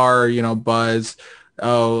PR, you know, buzz.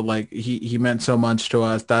 Oh, like he meant so much to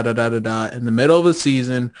us, in the middle of the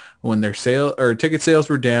season when their ticket sales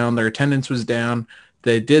were down, their attendance was down.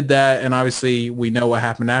 They did that, and obviously we know what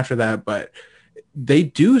happened after that, but they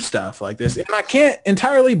do stuff like this, and I can't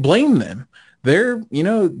entirely blame them. They're in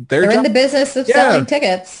the business of selling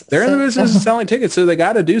tickets. They're in the business of selling tickets, so they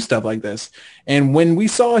got to do stuff like this. And when we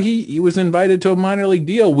saw he was invited to a minor league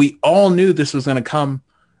deal, we all knew this was going to come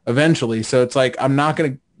eventually. So it's like, I'm not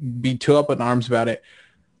going to be too up in arms about it.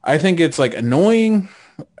 I think it's like annoying,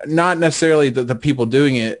 not necessarily the people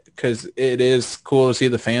doing it, because it is cool to see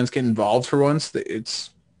the fans get involved for once.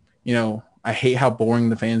 It's, you know, I hate how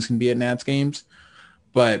boring the fans can be at Nats games,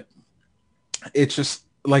 but it's just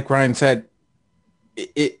like Ryan said,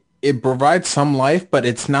 it provides some life, but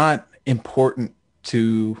it's not important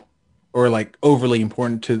to, or like overly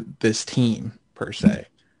important to this team per se.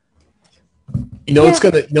 You know, it's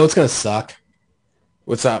gonna suck.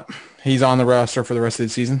 What's up? He's on the roster for the rest of the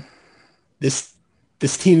season. This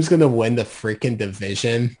team's gonna win the freaking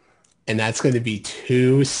division, and that's going to be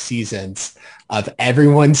 2 seasons of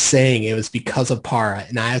everyone saying it was because of Parra,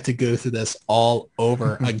 and I have to go through this all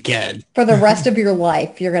over again. For the rest of your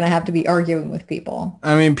life, you're going to have to be arguing with people.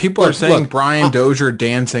 I mean, people are saying Brian Dozier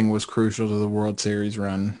dancing was crucial to the World Series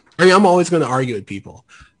run. I mean, I'm always going to argue with people,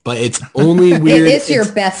 but it's only weird. It is your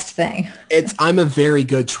best thing. I'm a very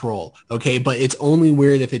good troll, okay? But it's only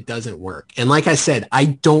weird if it doesn't work. And like I said, I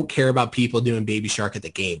don't care about people doing Baby Shark at the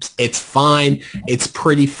games. It's fine. It's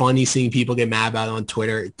pretty funny seeing people get mad about it on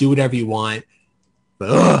Twitter. Do whatever you want.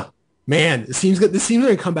 But man, this team's going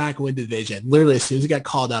to come back and win the division. Literally, as soon as it got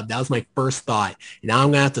called up, that was my first thought. And now I'm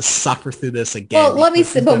going to have to suffer through this again. Well, let me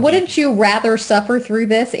see. But wouldn't you rather suffer through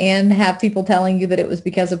this and have people telling you that it was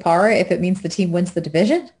because of Parra if it means the team wins the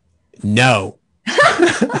division? No.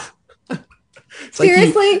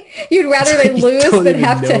 Seriously? You'd rather they lose than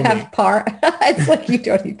have to have Parra? It's like you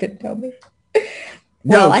don't even know me.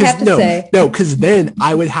 Well, I have to say. No, because then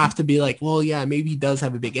I would have to be like, well, yeah, maybe he does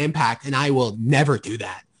have a big impact, and I will never do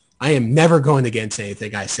that. I am never going against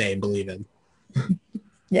anything I say and believe in.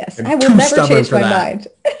 Yes, I'm I will too never stubborn change for my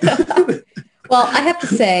that. mind. Well, I have to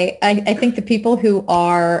say, I think the people who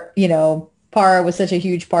are, Parra was such a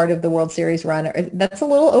huge part of the World Series run. That's a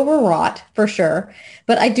little overwrought for sure.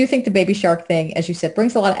 But I do think the Baby Shark thing, as you said,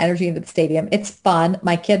 brings a lot of energy into the stadium. It's fun.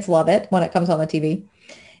 My kids love it when it comes on the TV.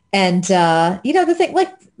 And, the thing,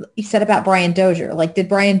 like you said about Brian Dozier, like did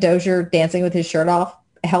Brian Dozier dancing with his shirt off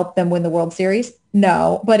help them win the World Series?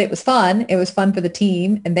 No, but it was fun. It was fun for the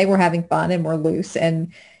team and they were having fun and were loose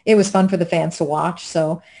and it was fun for the fans to watch.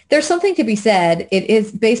 So there's something to be said. It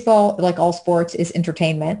is baseball, like all sports, is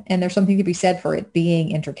entertainment. And there's something to be said for it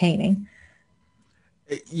being entertaining.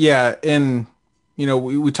 Yeah. And,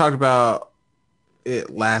 we talked about it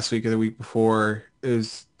last week or the week before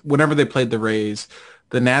is whenever they played the Rays,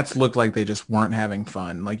 the Nats looked like they just weren't having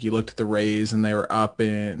fun. Like you looked at the Rays and they were up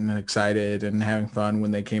and excited and having fun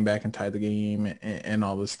when they came back and tied the game and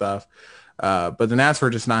all this stuff. But the Nats were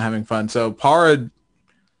just not having fun. So Parra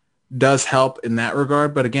does help in that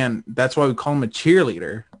regard. But again, that's why we call him a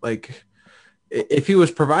cheerleader. Like if he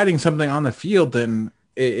was providing something on the field, then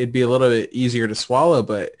it'd be a little bit easier to swallow.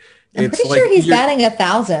 But I'm pretty sure he's batting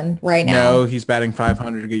 1,000 right now. No, he's batting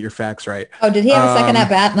 500 to get your facts right. Oh, did he have a second at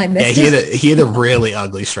bat and I missed it? He had a really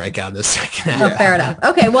ugly strikeout in the second half. Oh, fair enough.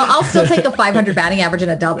 Okay, well, I'll still take a 500 batting average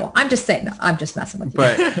and a double. I'm just saying, no, I'm just messing with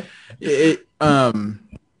you. But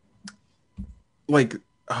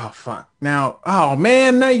oh fuck! Now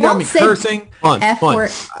you got me cursing.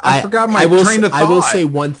 I forgot my train of thought. I will say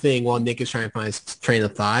one thing while Nick is trying to find his train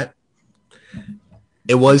of thought.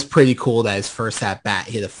 It was pretty cool that his first at bat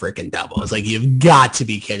hit a freaking double. I was like, you've got to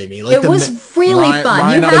be kidding me. Like it was really fun.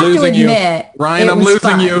 Ryan, you have to admit. Ryan, I'm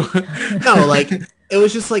losing you. No, like it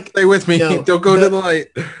was just like stay with me. Don't go to the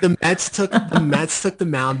light. The Mets took the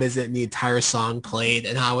mound visit and the entire song played,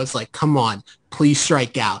 and I was like, come on, please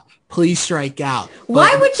strike out. Please strike out. But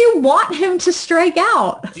why would you want him to strike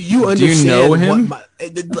out? Do you understand? Do you know him?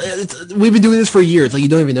 We've been doing this for years. Like you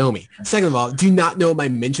don't even know me. Second of all, do you not know what my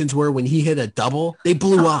mentions were when he hit a double? They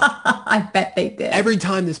blew up. I bet they did. Every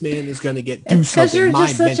time this man is going to get it's because you're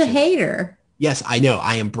just such a hater. Yes, I know.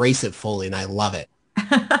 I embrace it fully and I love it.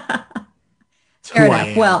 Fair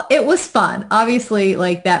enough. Well, it was fun. Obviously,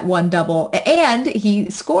 like that one double, and he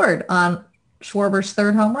scored on Schwarber's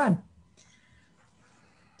third home run.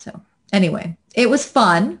 So anyway, it was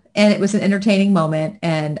fun and it was an entertaining moment.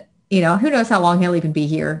 And, who knows how long he'll even be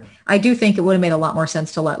here. I do think it would have made a lot more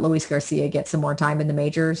sense to let Luis Garcia get some more time in the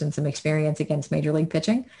majors and some experience against major league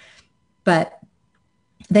pitching. But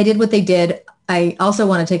they did what they did. I also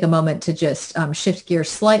want to take a moment to just shift gears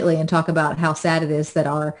slightly and talk about how sad it is that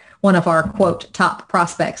one of our, quote, top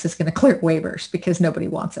prospects is going to clear waivers because nobody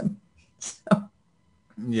wants him. So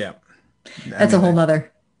yeah, that's a whole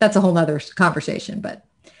nother conversation, but.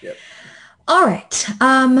 Yep. All right.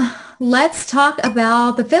 Let's talk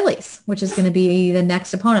about the Phillies, which is going to be the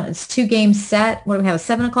next opponent. It's 2 games set. What do we have?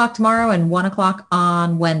 7:00 tomorrow and 1:00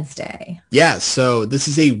 on Wednesday. Yeah. So this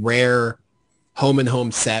is a rare home and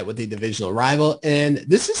home set with a divisional rival. And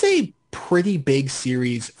this is a pretty big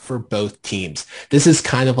series for both teams. This is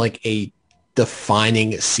kind of like a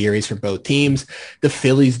defining series for both teams. The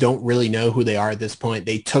Phillies don't really know who they are at this point.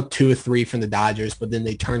 They took 2 or 3 from the Dodgers, but then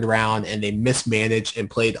they turned around and they mismanaged and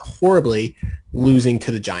played horribly, losing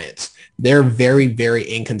to the Giants. They're very, very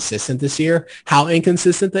inconsistent this year. How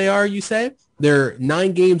inconsistent they are, you say? They're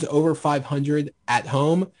 9 games over 500 at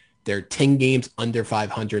home. They're 10 games under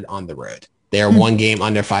 500 on the road. They're 1 game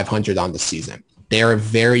under 500 on the season. They are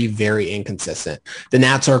very, very inconsistent. The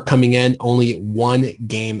Nats are coming in only 1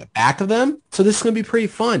 game back of them. So this is going to be pretty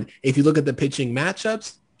fun. If you look at the pitching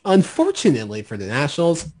matchups, unfortunately for the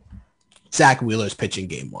Nationals, Zach Wheeler's pitching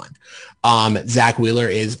game 1. Zach Wheeler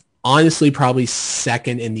is honestly probably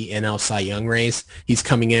second in the NL Cy Young race. He's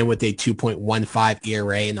coming in with a 2.15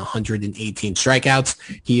 ERA and 118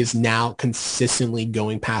 strikeouts. He is now consistently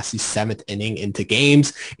going past the 7th inning into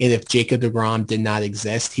games. And if Jacob deGrom did not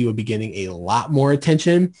exist, he would be getting a lot more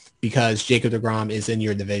attention because Jacob deGrom is in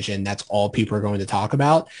your division. That's all people are going to talk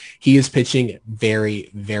about. He is pitching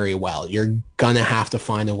very, very well. You're going to have to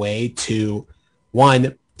find a way to,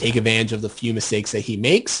 1, take advantage of the few mistakes that he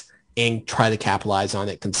makes, and try to capitalize on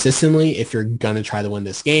it consistently if you're going to try to win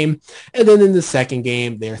this game. And then in the second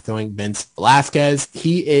game, they're throwing Vince Velasquez.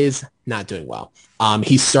 He is not doing well.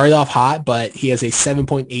 He started off hot, but he has a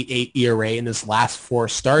 7.88 ERA in his last 4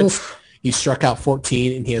 starts. Oof. He struck out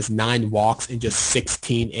 14 and he has 9 walks in just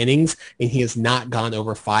 16 innings, and he has not gone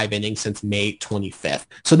over 5 innings since May 25th.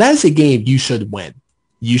 So that is a game you should win.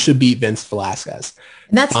 You should beat Vince Velasquez.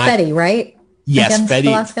 And that's Fetty, right? Yes,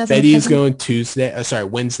 Fetty is going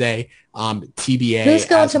Wednesday. TBA. Who's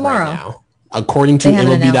going tomorrow? Right now. According to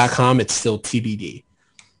MLB.com, it's still TBD.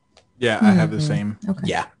 Yeah, I have the same. Okay.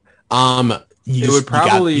 Yeah. It would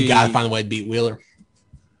probably you got to find a way to beat Wheeler.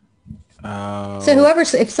 So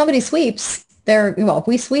if somebody sweeps, if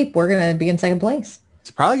we sweep, we're going to be in second place.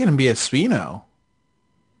 It's probably going to be Espino,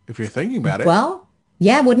 if you're thinking about it. Well,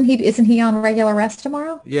 yeah, isn't he on regular rest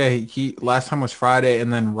tomorrow? Yeah, he last time was Friday,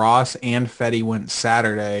 and then Ross and Fetty went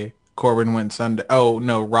Saturday. Corbin went Sunday. Oh,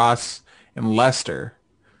 no, Ross and Lester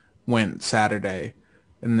went Saturday,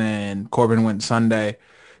 and then Corbin went Sunday.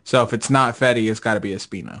 So if it's not Fetty, it's got to be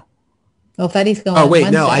Espino. Well, Fetty's going. Oh wait,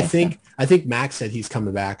 Wednesday, no, I think Max said he's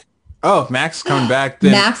coming back. Oh, if Max is coming back,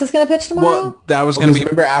 then Max is going to pitch tomorrow. Well, that was going to be.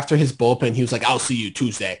 Remember after his bullpen, he was like, "I'll see you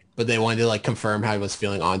Tuesday," but they wanted to like confirm how he was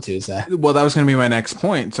feeling on Tuesday. Well, that was going to be my next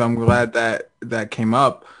point. So I'm glad that came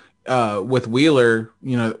up. With Wheeler,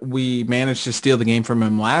 we managed to steal the game from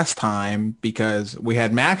him last time because we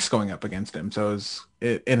had Max going up against him. So it was,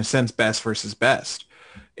 in a sense, best versus best.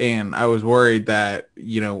 And I was worried that,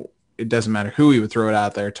 it doesn't matter who he would throw it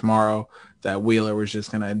out there tomorrow, that Wheeler was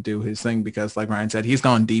just going to do his thing because, like Ryan said, he's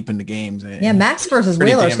gone deep into games. Yeah, Max versus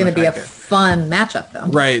Wheeler is going to be a fun matchup, though.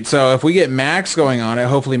 Right. So if we get Max going on it,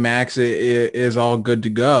 hopefully Max is all good to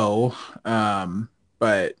go.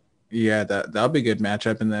 But yeah, that'll be a good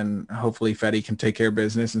matchup, and then hopefully Fetty can take care of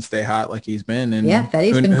business and stay hot like he's been. And yeah,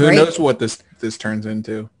 Fetty's been who great. knows what this turns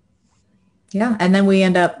into? Yeah, and then we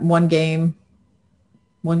end up one game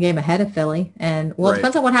ahead of Philly, and it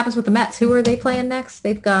depends on what happens with the Mets. Who are they playing next?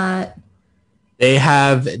 They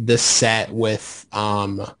have the set with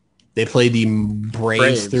they play the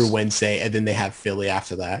Braves through Wednesday, and then they have Philly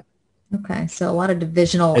after that. Okay, so a lot of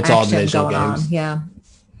divisional action all divisional going games. on. Yeah.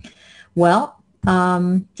 Well.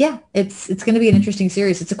 Yeah, it's going to be an interesting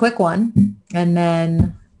series. It's a quick one. And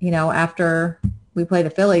then, after we play the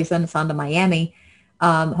Phillies, then it's on to Miami.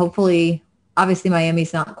 Hopefully, obviously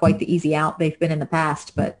Miami's not quite the easy out they've been in the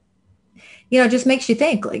past, but it just makes you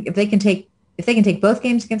think, like, if they can take both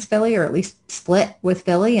games against Philly, or at least split with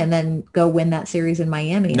Philly and then go win that series in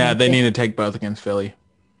Miami. No, they need to take both against Philly.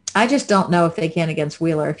 I just don't know if they can against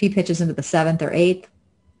Wheeler. If he pitches into the 7th or 8th.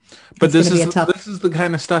 But this is the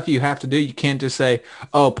kind of stuff you have to do. You can't just say,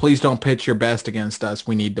 "Oh, please don't pitch your best against us.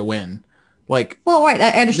 We need to win." Like, well, right. I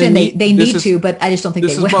understand they need to, but I just don't think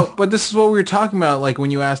they will. But this is what we were talking about. Like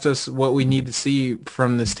when you asked us what we need to see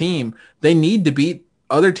from this team, they need to beat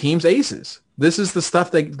other teams' aces. This is the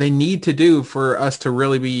stuff they need to do for us to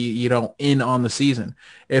really be, in on the season.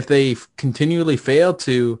 If they continually fail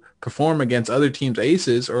to perform against other teams'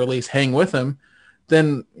 aces, or at least hang with them,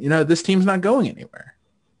 then this team's not going anywhere.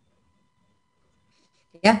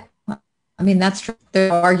 Yeah. I mean, that's true.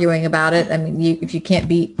 They're arguing about it. I mean, if you can't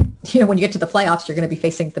beat, when you get to the playoffs, you're going to be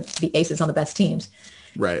facing the aces on the best teams.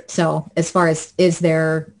 Right. So as far as is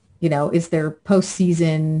there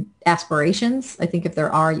postseason aspirations? I think if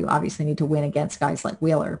there are, you obviously need to win against guys like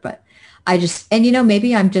Wheeler. But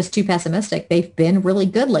maybe I'm just too pessimistic. They've been really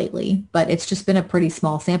good lately, but it's just been a pretty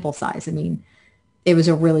small sample size. I mean, it was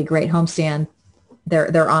a really great homestand.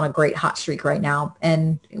 They're on a great hot streak right now,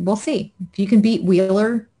 and we'll see if you can beat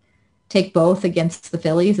Wheeler, take both against the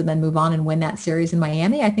Phillies, and then move on and win that series in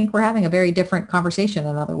Miami. I think we're having a very different conversation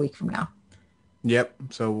another week from now. Yep.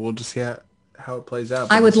 So we'll just see how it plays out.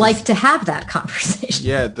 But I would like to have that conversation.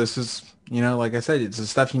 Yeah, this is like I said, it's the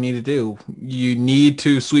stuff you need to do. You need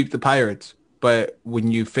to sweep the Pirates, but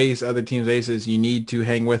when you face other teams' aces, you need to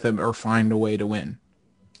hang with them or find a way to win.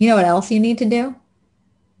 You know what else you need to do?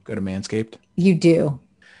 Go to Manscaped. You do.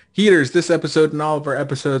 Heaters, this episode and all of our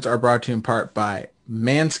episodes are brought to you in part by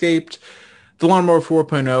Manscaped. The Lawnmower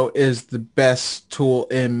 4.0 is the best tool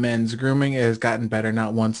in men's grooming. It has gotten better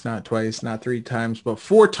not once, not twice, not 3 times, but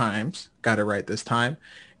 4 times. Got it right this time.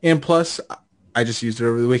 And plus, I just used it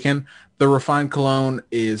over the weekend. The Refined Cologne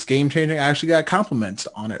is game-changing. I actually got compliments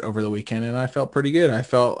on it over the weekend, and I felt pretty good. I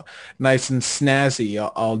felt nice and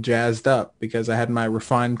snazzy, all jazzed up because I had my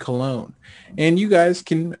Refined Cologne. And you guys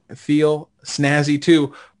can feel snazzy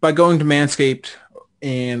too by going to Manscaped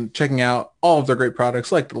and checking out all of their great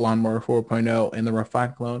products like the Lawnmower 4.0 and the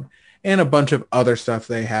Refined Cologne and a bunch of other stuff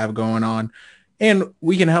they have going on. And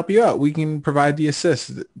we can help you out. We can provide the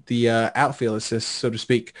assist, the outfield assist, so to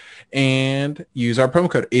speak, and use our promo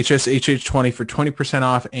code HSHH20 for 20%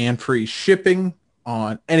 off and free shipping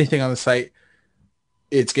on anything on the site.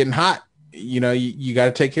 It's getting hot. You got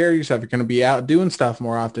to take care of yourself. You're going to be out doing stuff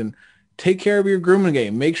more often. Take care of your grooming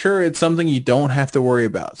game. Make sure it's something you don't have to worry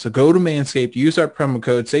about. So go to Manscaped, use our promo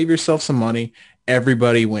code, save yourself some money.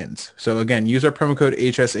 Everybody wins. So again, use our promo code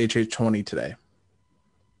HSHH20 today.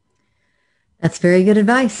 That's very good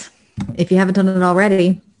advice. If you haven't done it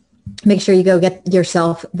already, make sure you go get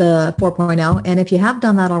yourself the 4.0. And if you have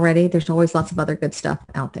done that already, there's always lots of other good stuff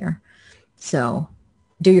out there. So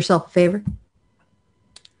do yourself a favor.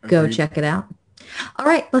 Go Agreed. check it out. All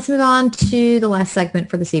right, let's move on to the last segment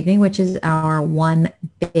for this evening, which is our one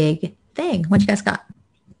big thing. What you guys got?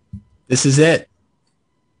 This is it.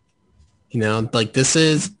 Like this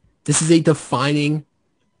is a defining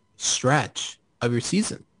stretch of your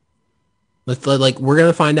season. We're going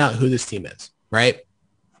to find out who this team is, right?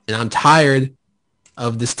 And I'm tired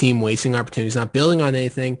of this team wasting opportunities, not building on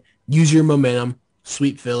anything. Use your momentum,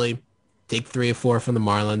 sweep Philly, take 3 or 4 from the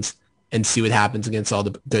Marlins, and see what happens against all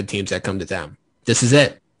the good teams that come to town. This is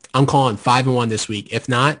it. I'm calling 5-1 this week. If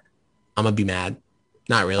not, I'm gonna be mad.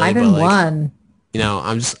 Not really. 5-1.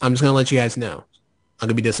 I'm just gonna let you guys know. I'm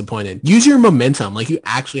gonna be disappointed. Use your momentum. Like, you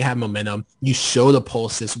actually have momentum. You showed a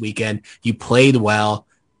pulse this weekend. You played well.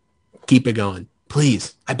 Keep it going,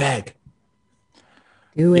 please. I beg.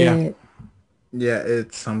 Do it. Yeah,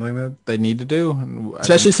 it's something that they need to do.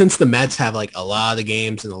 Especially since the Mets have like a lot of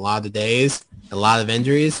games and a lot of days, a lot of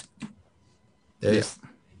injuries. Take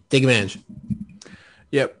advantage.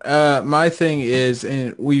 Yep. My thing is,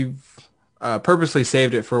 and we've purposely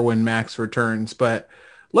saved it for when Max returns, but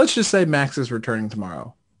let's just say Max is returning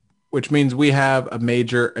tomorrow, which means we have a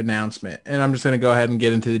major announcement. And I'm just going to go ahead and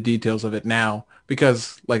get into the details of it now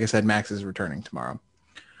because, like I said, Max is returning tomorrow.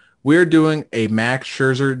 We're doing a Max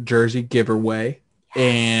Scherzer jersey giveaway,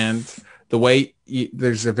 and the way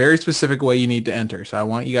there's a very specific way you need to enter. So I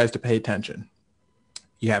want you guys to pay attention.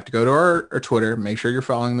 You have to go to our Twitter. Make sure you're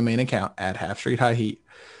following the main account at Half Street High Heat.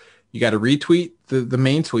 You got to retweet the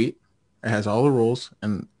main tweet. It has all the rules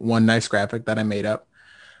and one nice graphic that I made up.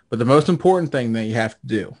 But the most important thing that you have to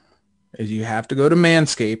do is you have to go to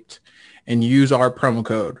Manscaped and use our promo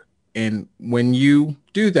code. And when you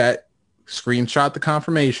do that, screenshot the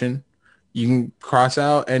confirmation. You can cross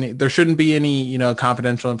out any. There shouldn't be any,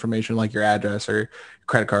 confidential information like your address or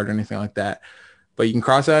credit card or anything like that. But you can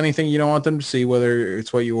cross out anything you don't want them to see, whether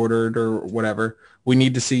it's what you ordered or whatever. We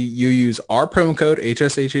need to see you use our promo code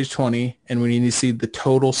HSHH20, and we need to see the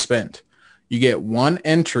total spent. You get one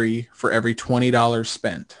entry for every $20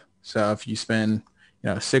 spent. So if you spend,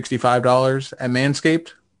 $65 at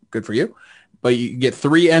Manscaped, good for you. But you get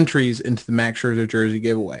 3 entries into the Max Scherzer jersey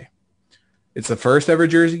giveaway. It's the first ever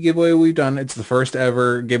jersey giveaway we've done. It's the first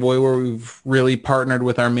ever giveaway where we've really partnered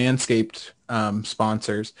with our Manscaped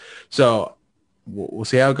sponsors. So we'll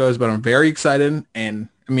see how it goes, but I'm very excited. And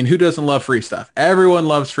I mean, who doesn't love free stuff? Everyone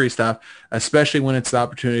loves free stuff, especially when it's the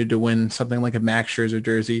opportunity to win something like a Max Scherzer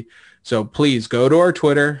jersey. So please go to our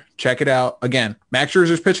Twitter, check it out. Again, Max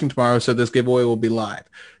Scherzer's pitching tomorrow, so this giveaway will be live.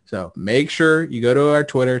 So make sure you go to our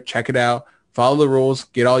Twitter, check it out, follow the rules,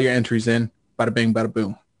 get all your entries in. Bada bing, bada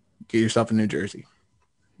boom. Get yourself a new jersey.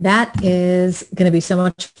 That is going to be so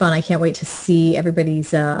much fun. I can't wait to see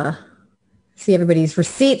everybody's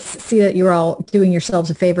receipts, see that you're all doing yourselves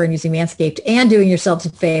a favor and using Manscaped and doing yourselves a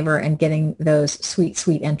favor and getting those sweet,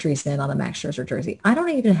 sweet entries in on the Max Scherzer jersey. I don't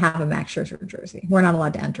even have a Max Scherzer jersey. We're not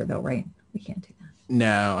allowed to enter though, right? We can't do that.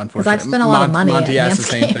 No, unfortunately. Because I've spent a lot of money Monty at asked the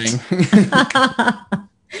same thing.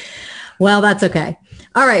 Well, that's okay.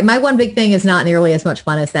 All right. My one big thing is not nearly as much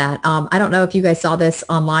fun as that. I don't know if you guys saw this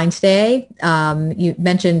online today. You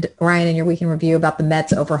mentioned, Ryan, in your weekend review about the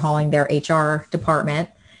Mets overhauling their HR department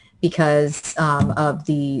because of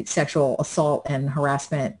the sexual assault and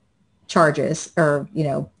harassment charges or,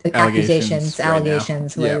 allegations,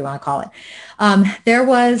 whatever you want to call it. There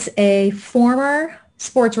was a former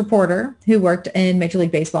sports reporter who worked in Major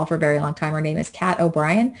League Baseball for a very long time. Her name is Kat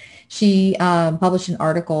O'Brien. She published an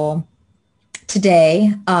article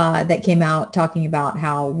today that came out talking about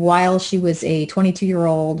how while she was a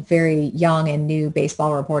 22-year-old, very young and new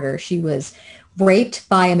baseball reporter, she was raped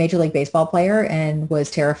by a Major League Baseball player and was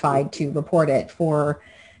terrified to report it for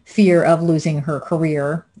fear of losing her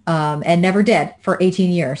career and never did for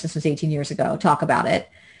 18 years. This was 18 years ago. Talk about it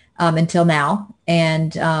until now.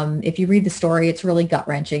 And if you read the story, it's really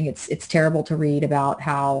gut-wrenching. It's terrible to read about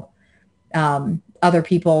how other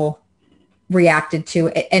people reacted to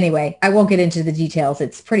it. Anyway, I won't get into the details.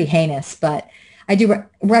 It's pretty heinous, but I do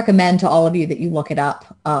recommend to all of you that you look it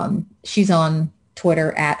up. She's on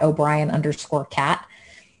Twitter at O'Brien_Cat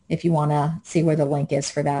if you want to see where the link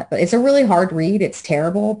is for that. But it's a really hard read. It's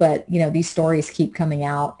terrible, but these stories keep coming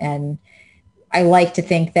out, and I like to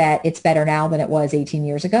think that it's better now than it was 18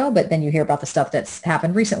 years ago, but then you hear about the stuff that's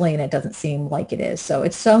happened recently and it doesn't seem like it is. So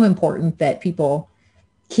it's so important that people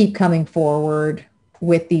keep coming forward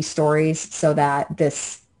with these stories so that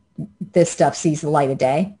this stuff sees the light of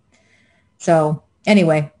day. So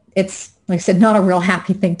anyway, it's, like I said, not a real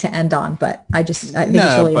happy thing to end on, but I think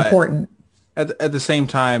it's really important. At the same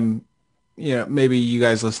time, maybe you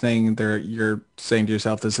guys listening there, you're saying to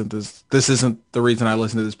yourself, this isn't the reason I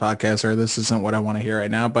listen to this podcast, or this isn't what I want to hear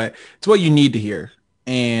right now, but it's what you need to hear.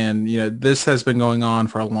 And, this has been going on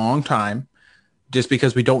for a long time. Just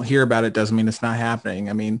because we don't hear about it doesn't mean it's not happening.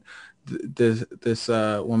 I mean, this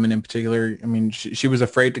woman in particular, I mean, she was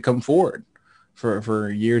afraid to come forward for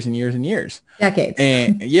years and years and years. Decades.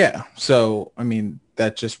 And yeah. So, I mean,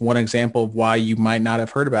 that's just one example of why you might not have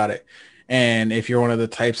heard about it. And if you're one of the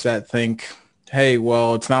types that think, hey,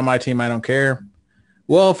 well, it's not my team, I don't care.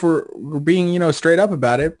 Well, if we're being, straight up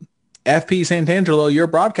about it, FP Santangelo, your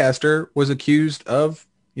broadcaster, was accused of,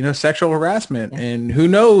 sexual harassment. Yeah. And who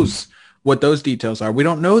knows what those details are. We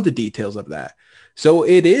don't know the details of that. So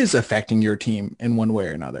it is affecting your team in one way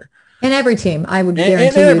or another. And every team, I would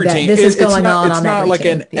guarantee you that this is going on. It's not like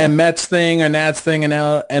a Mets thing, a Nats thing, an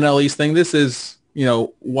NL East thing. This is,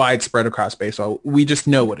 widespread across baseball. We just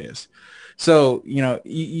know it is. So,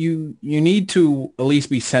 you need to at least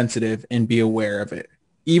be sensitive and be aware of it,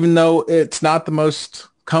 even though it's not the most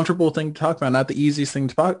comfortable thing to talk about, not the easiest thing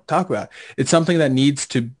to talk about. It's something that needs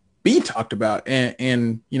to be talked about.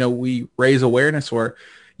 And we raise awareness for it.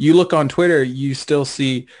 You look on Twitter, you still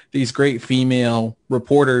see these great female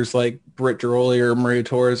reporters like Britt Giroli or Maria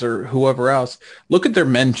Torres or whoever else. Look at their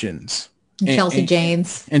mentions. Chelsea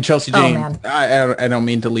James. And Chelsea James. I don't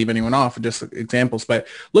mean to leave anyone off, just examples, but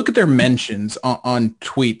look at their mentions on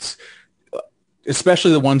tweets,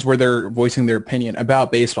 especially the ones where they're voicing their opinion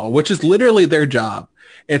about baseball, which is literally their job.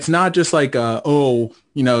 It's not just like, you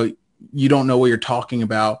don't know what you're talking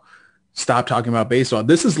about. Stop talking about baseball.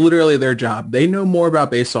 This is literally their job. They know more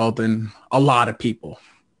about baseball than a lot of people.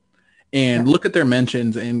 And look at their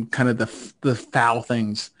mentions and kind of the foul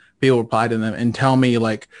things people reply to them and tell me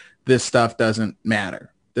like, this stuff doesn't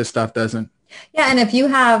matter. This stuff doesn't. Yeah. And if you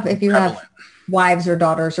have wives or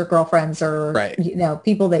daughters or girlfriends or,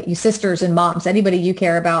 people that you sisters and moms, anybody you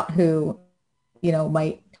care about who,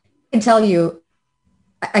 might can tell you,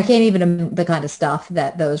 I can't even the kind of stuff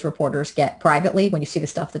that those reporters get privately when you see the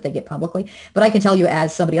stuff that they get publicly. But I can tell you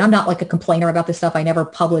as somebody, I'm not like a complainer about this stuff. I never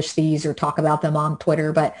publish these or talk about them on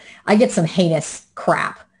Twitter, but I get some heinous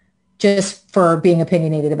crap just for being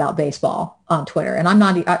opinionated about baseball on Twitter. And I'm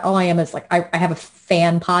not, all I am is like, I have a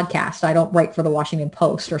fan podcast. I don't write for the Washington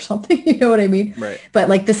Post or something. You know what I mean? Right. But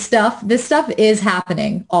like this stuff is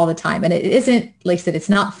happening all the time. And it isn't, like I said, it's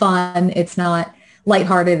not fun. It's not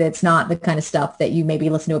lighthearted. It's not the kind of stuff that you maybe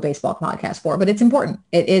listen to a baseball podcast for, but it's important.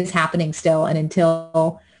 It is happening still. And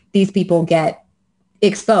until these people get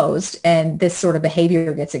exposed and this sort of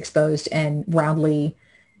behavior gets exposed and roundly,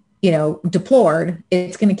 deplored,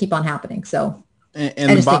 it's going to keep on happening. So,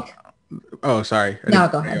 oh, sorry. No,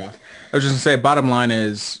 go ahead. I was just gonna say, bottom line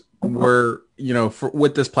is we're,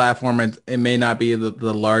 with this platform, it may not be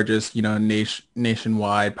the largest,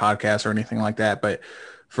 nationwide podcast or anything like that, but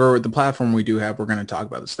for the platform we do have, we're going to talk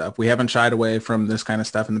about this stuff. We haven't shied away from this kind of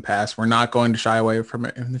stuff in the past. We're not going to shy away from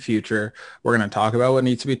it in the future. We're going to talk about what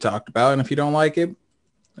needs to be talked about. And if you don't like it,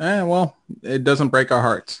 well, it doesn't break our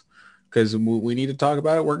hearts because we need to talk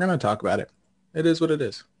about it. We're going to talk about it. It is what it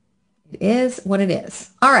is. It is what it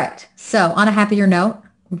is. All right. So on a happier note,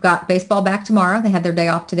 we've got baseball back tomorrow. They had their day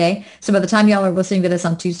off today. So by the time y'all are listening to this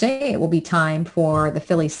on Tuesday, it will be time for the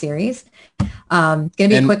Phillies series. Going to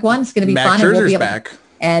be a quick one. It's going to be Max fun. Scherzer's back.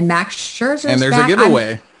 And Max Scherzer's back. And there's a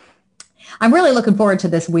giveaway. I'm really looking forward to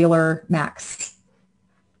this Wheeler-Max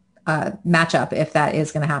matchup if that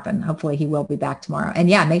is going to happen. Hopefully he will be back tomorrow. And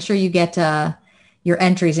yeah, make sure you get your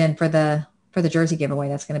entries in for the jersey giveaway.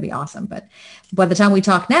 That's going to be awesome. But by the time we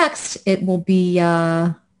talk next, it will be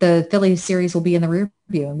the Phillies series will be in the rear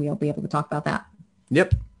view, and we'll be able to talk about that.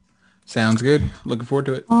 Yep. Sounds good. Looking forward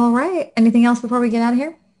to it. All right. Anything else before we get out of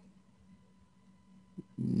here?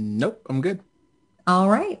 Nope. I'm good. All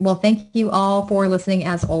right. Well, thank you all for listening.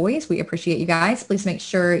 As always, we appreciate you guys. Please make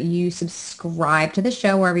sure you subscribe to the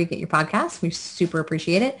show wherever you get your podcasts. We super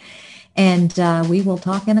appreciate it. And we will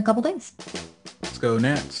talk in a couple days. Let's go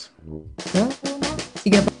Nats.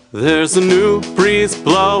 There's a new breeze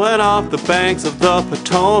blowing off the banks of the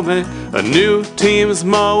Potomac. A new team's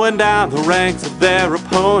mowing down the ranks of their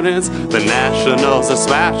opponents. The Nationals are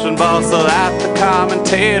smashing balls so that the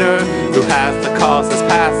commentator who has the calls has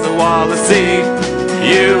passed the wall to see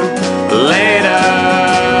you later.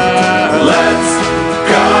 Let's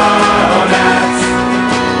go Nats.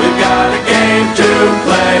 We've got a game to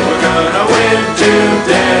play. We're gonna win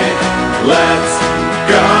today. Let's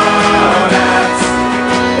go Nats.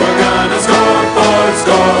 We're gonna score for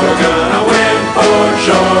score. We're gonna win for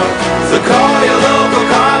sure. So call your local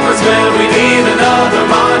congressman. We need another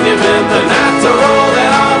monument. The Nats are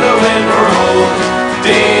rolling on to win for old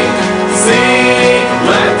DC.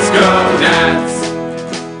 Let's go Nats.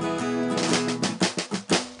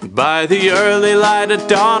 By the early light of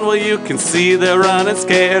dawn, well, you can see they're running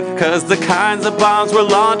scared, 'cause the kinds of bombs we're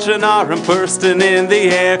launching are bursting in the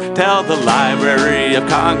air. Tell the Library of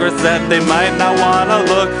Congress that they might not want to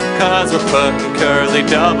look, 'cause we're putting curly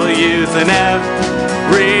W's in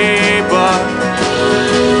every book.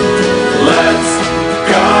 Let's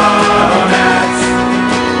go, Nats.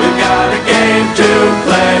 We've got a game to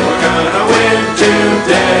play. We're gonna win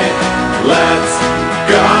today. Let's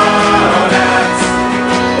go, Nats.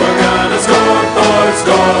 We're gonna score for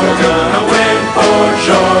score. We're gonna win for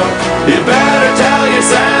sure. You better tell your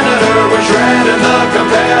senator we're shredding the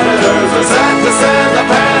competitors. We're set to send the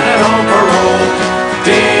pennant home for old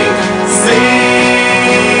D.C.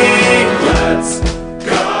 Let's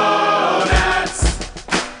go, Nats.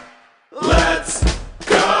 Let's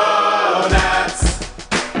go, Nats.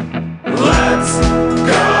 Let's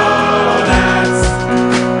go, Nats.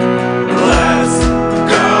 Let's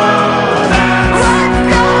go, Nats.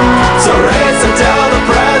 So race and tell the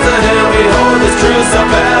president we hold this truth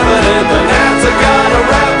self-evident. The Nats are gonna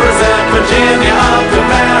represent Virginia up to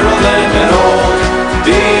Maryland and old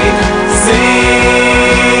D.C.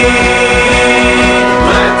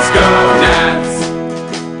 Let's go, Nats.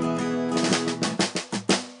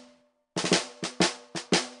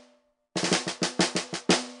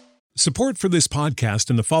 Support for this podcast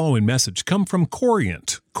and the following message come from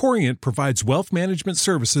Corient. Corient provides wealth management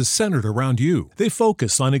services centered around you. They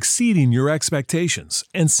focus on exceeding your expectations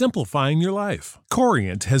and simplifying your life.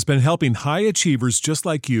 Corient has been helping high achievers just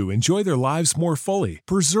like you enjoy their lives more fully,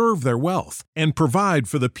 preserve their wealth, and provide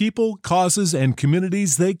for the people, causes, and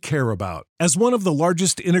communities they care about. As one of the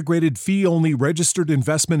largest integrated fee-only registered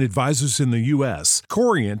investment advisors in the U.S.,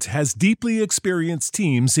 Corient has deeply experienced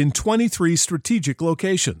teams in 23 strategic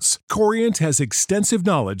locations. Corient has extensive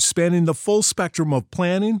knowledge spanning the full spectrum of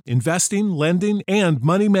planning, investing, lending, and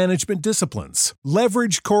money management disciplines.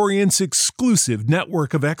 Leverage Corient's exclusive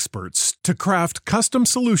network of experts to craft custom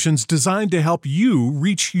solutions designed to help you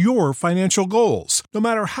reach your financial goals, no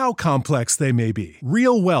matter how complex they may be.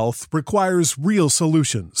 Real wealth requires real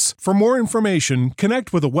solutions. For more information,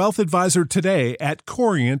 connect with a wealth advisor today at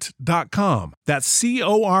Corient.com. That's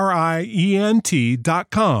Corient.com.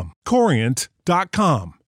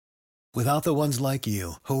 Corient.com. Without the ones like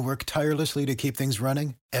you, who work tirelessly to keep things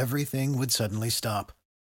running, everything would suddenly stop.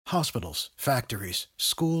 Hospitals, factories,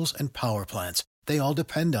 schools, and power plants, they all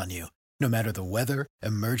depend on you. No matter the weather,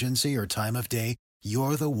 emergency, or time of day,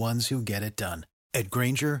 you're the ones who get it done. At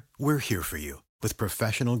Grainger, we're here for you with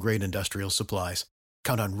professional-grade industrial supplies.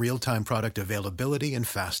 Count on real-time product availability and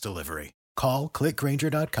fast delivery. Call, click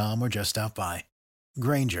Grainger.com, or just stop by.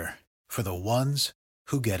 Grainger, for the ones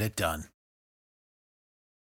who get it done.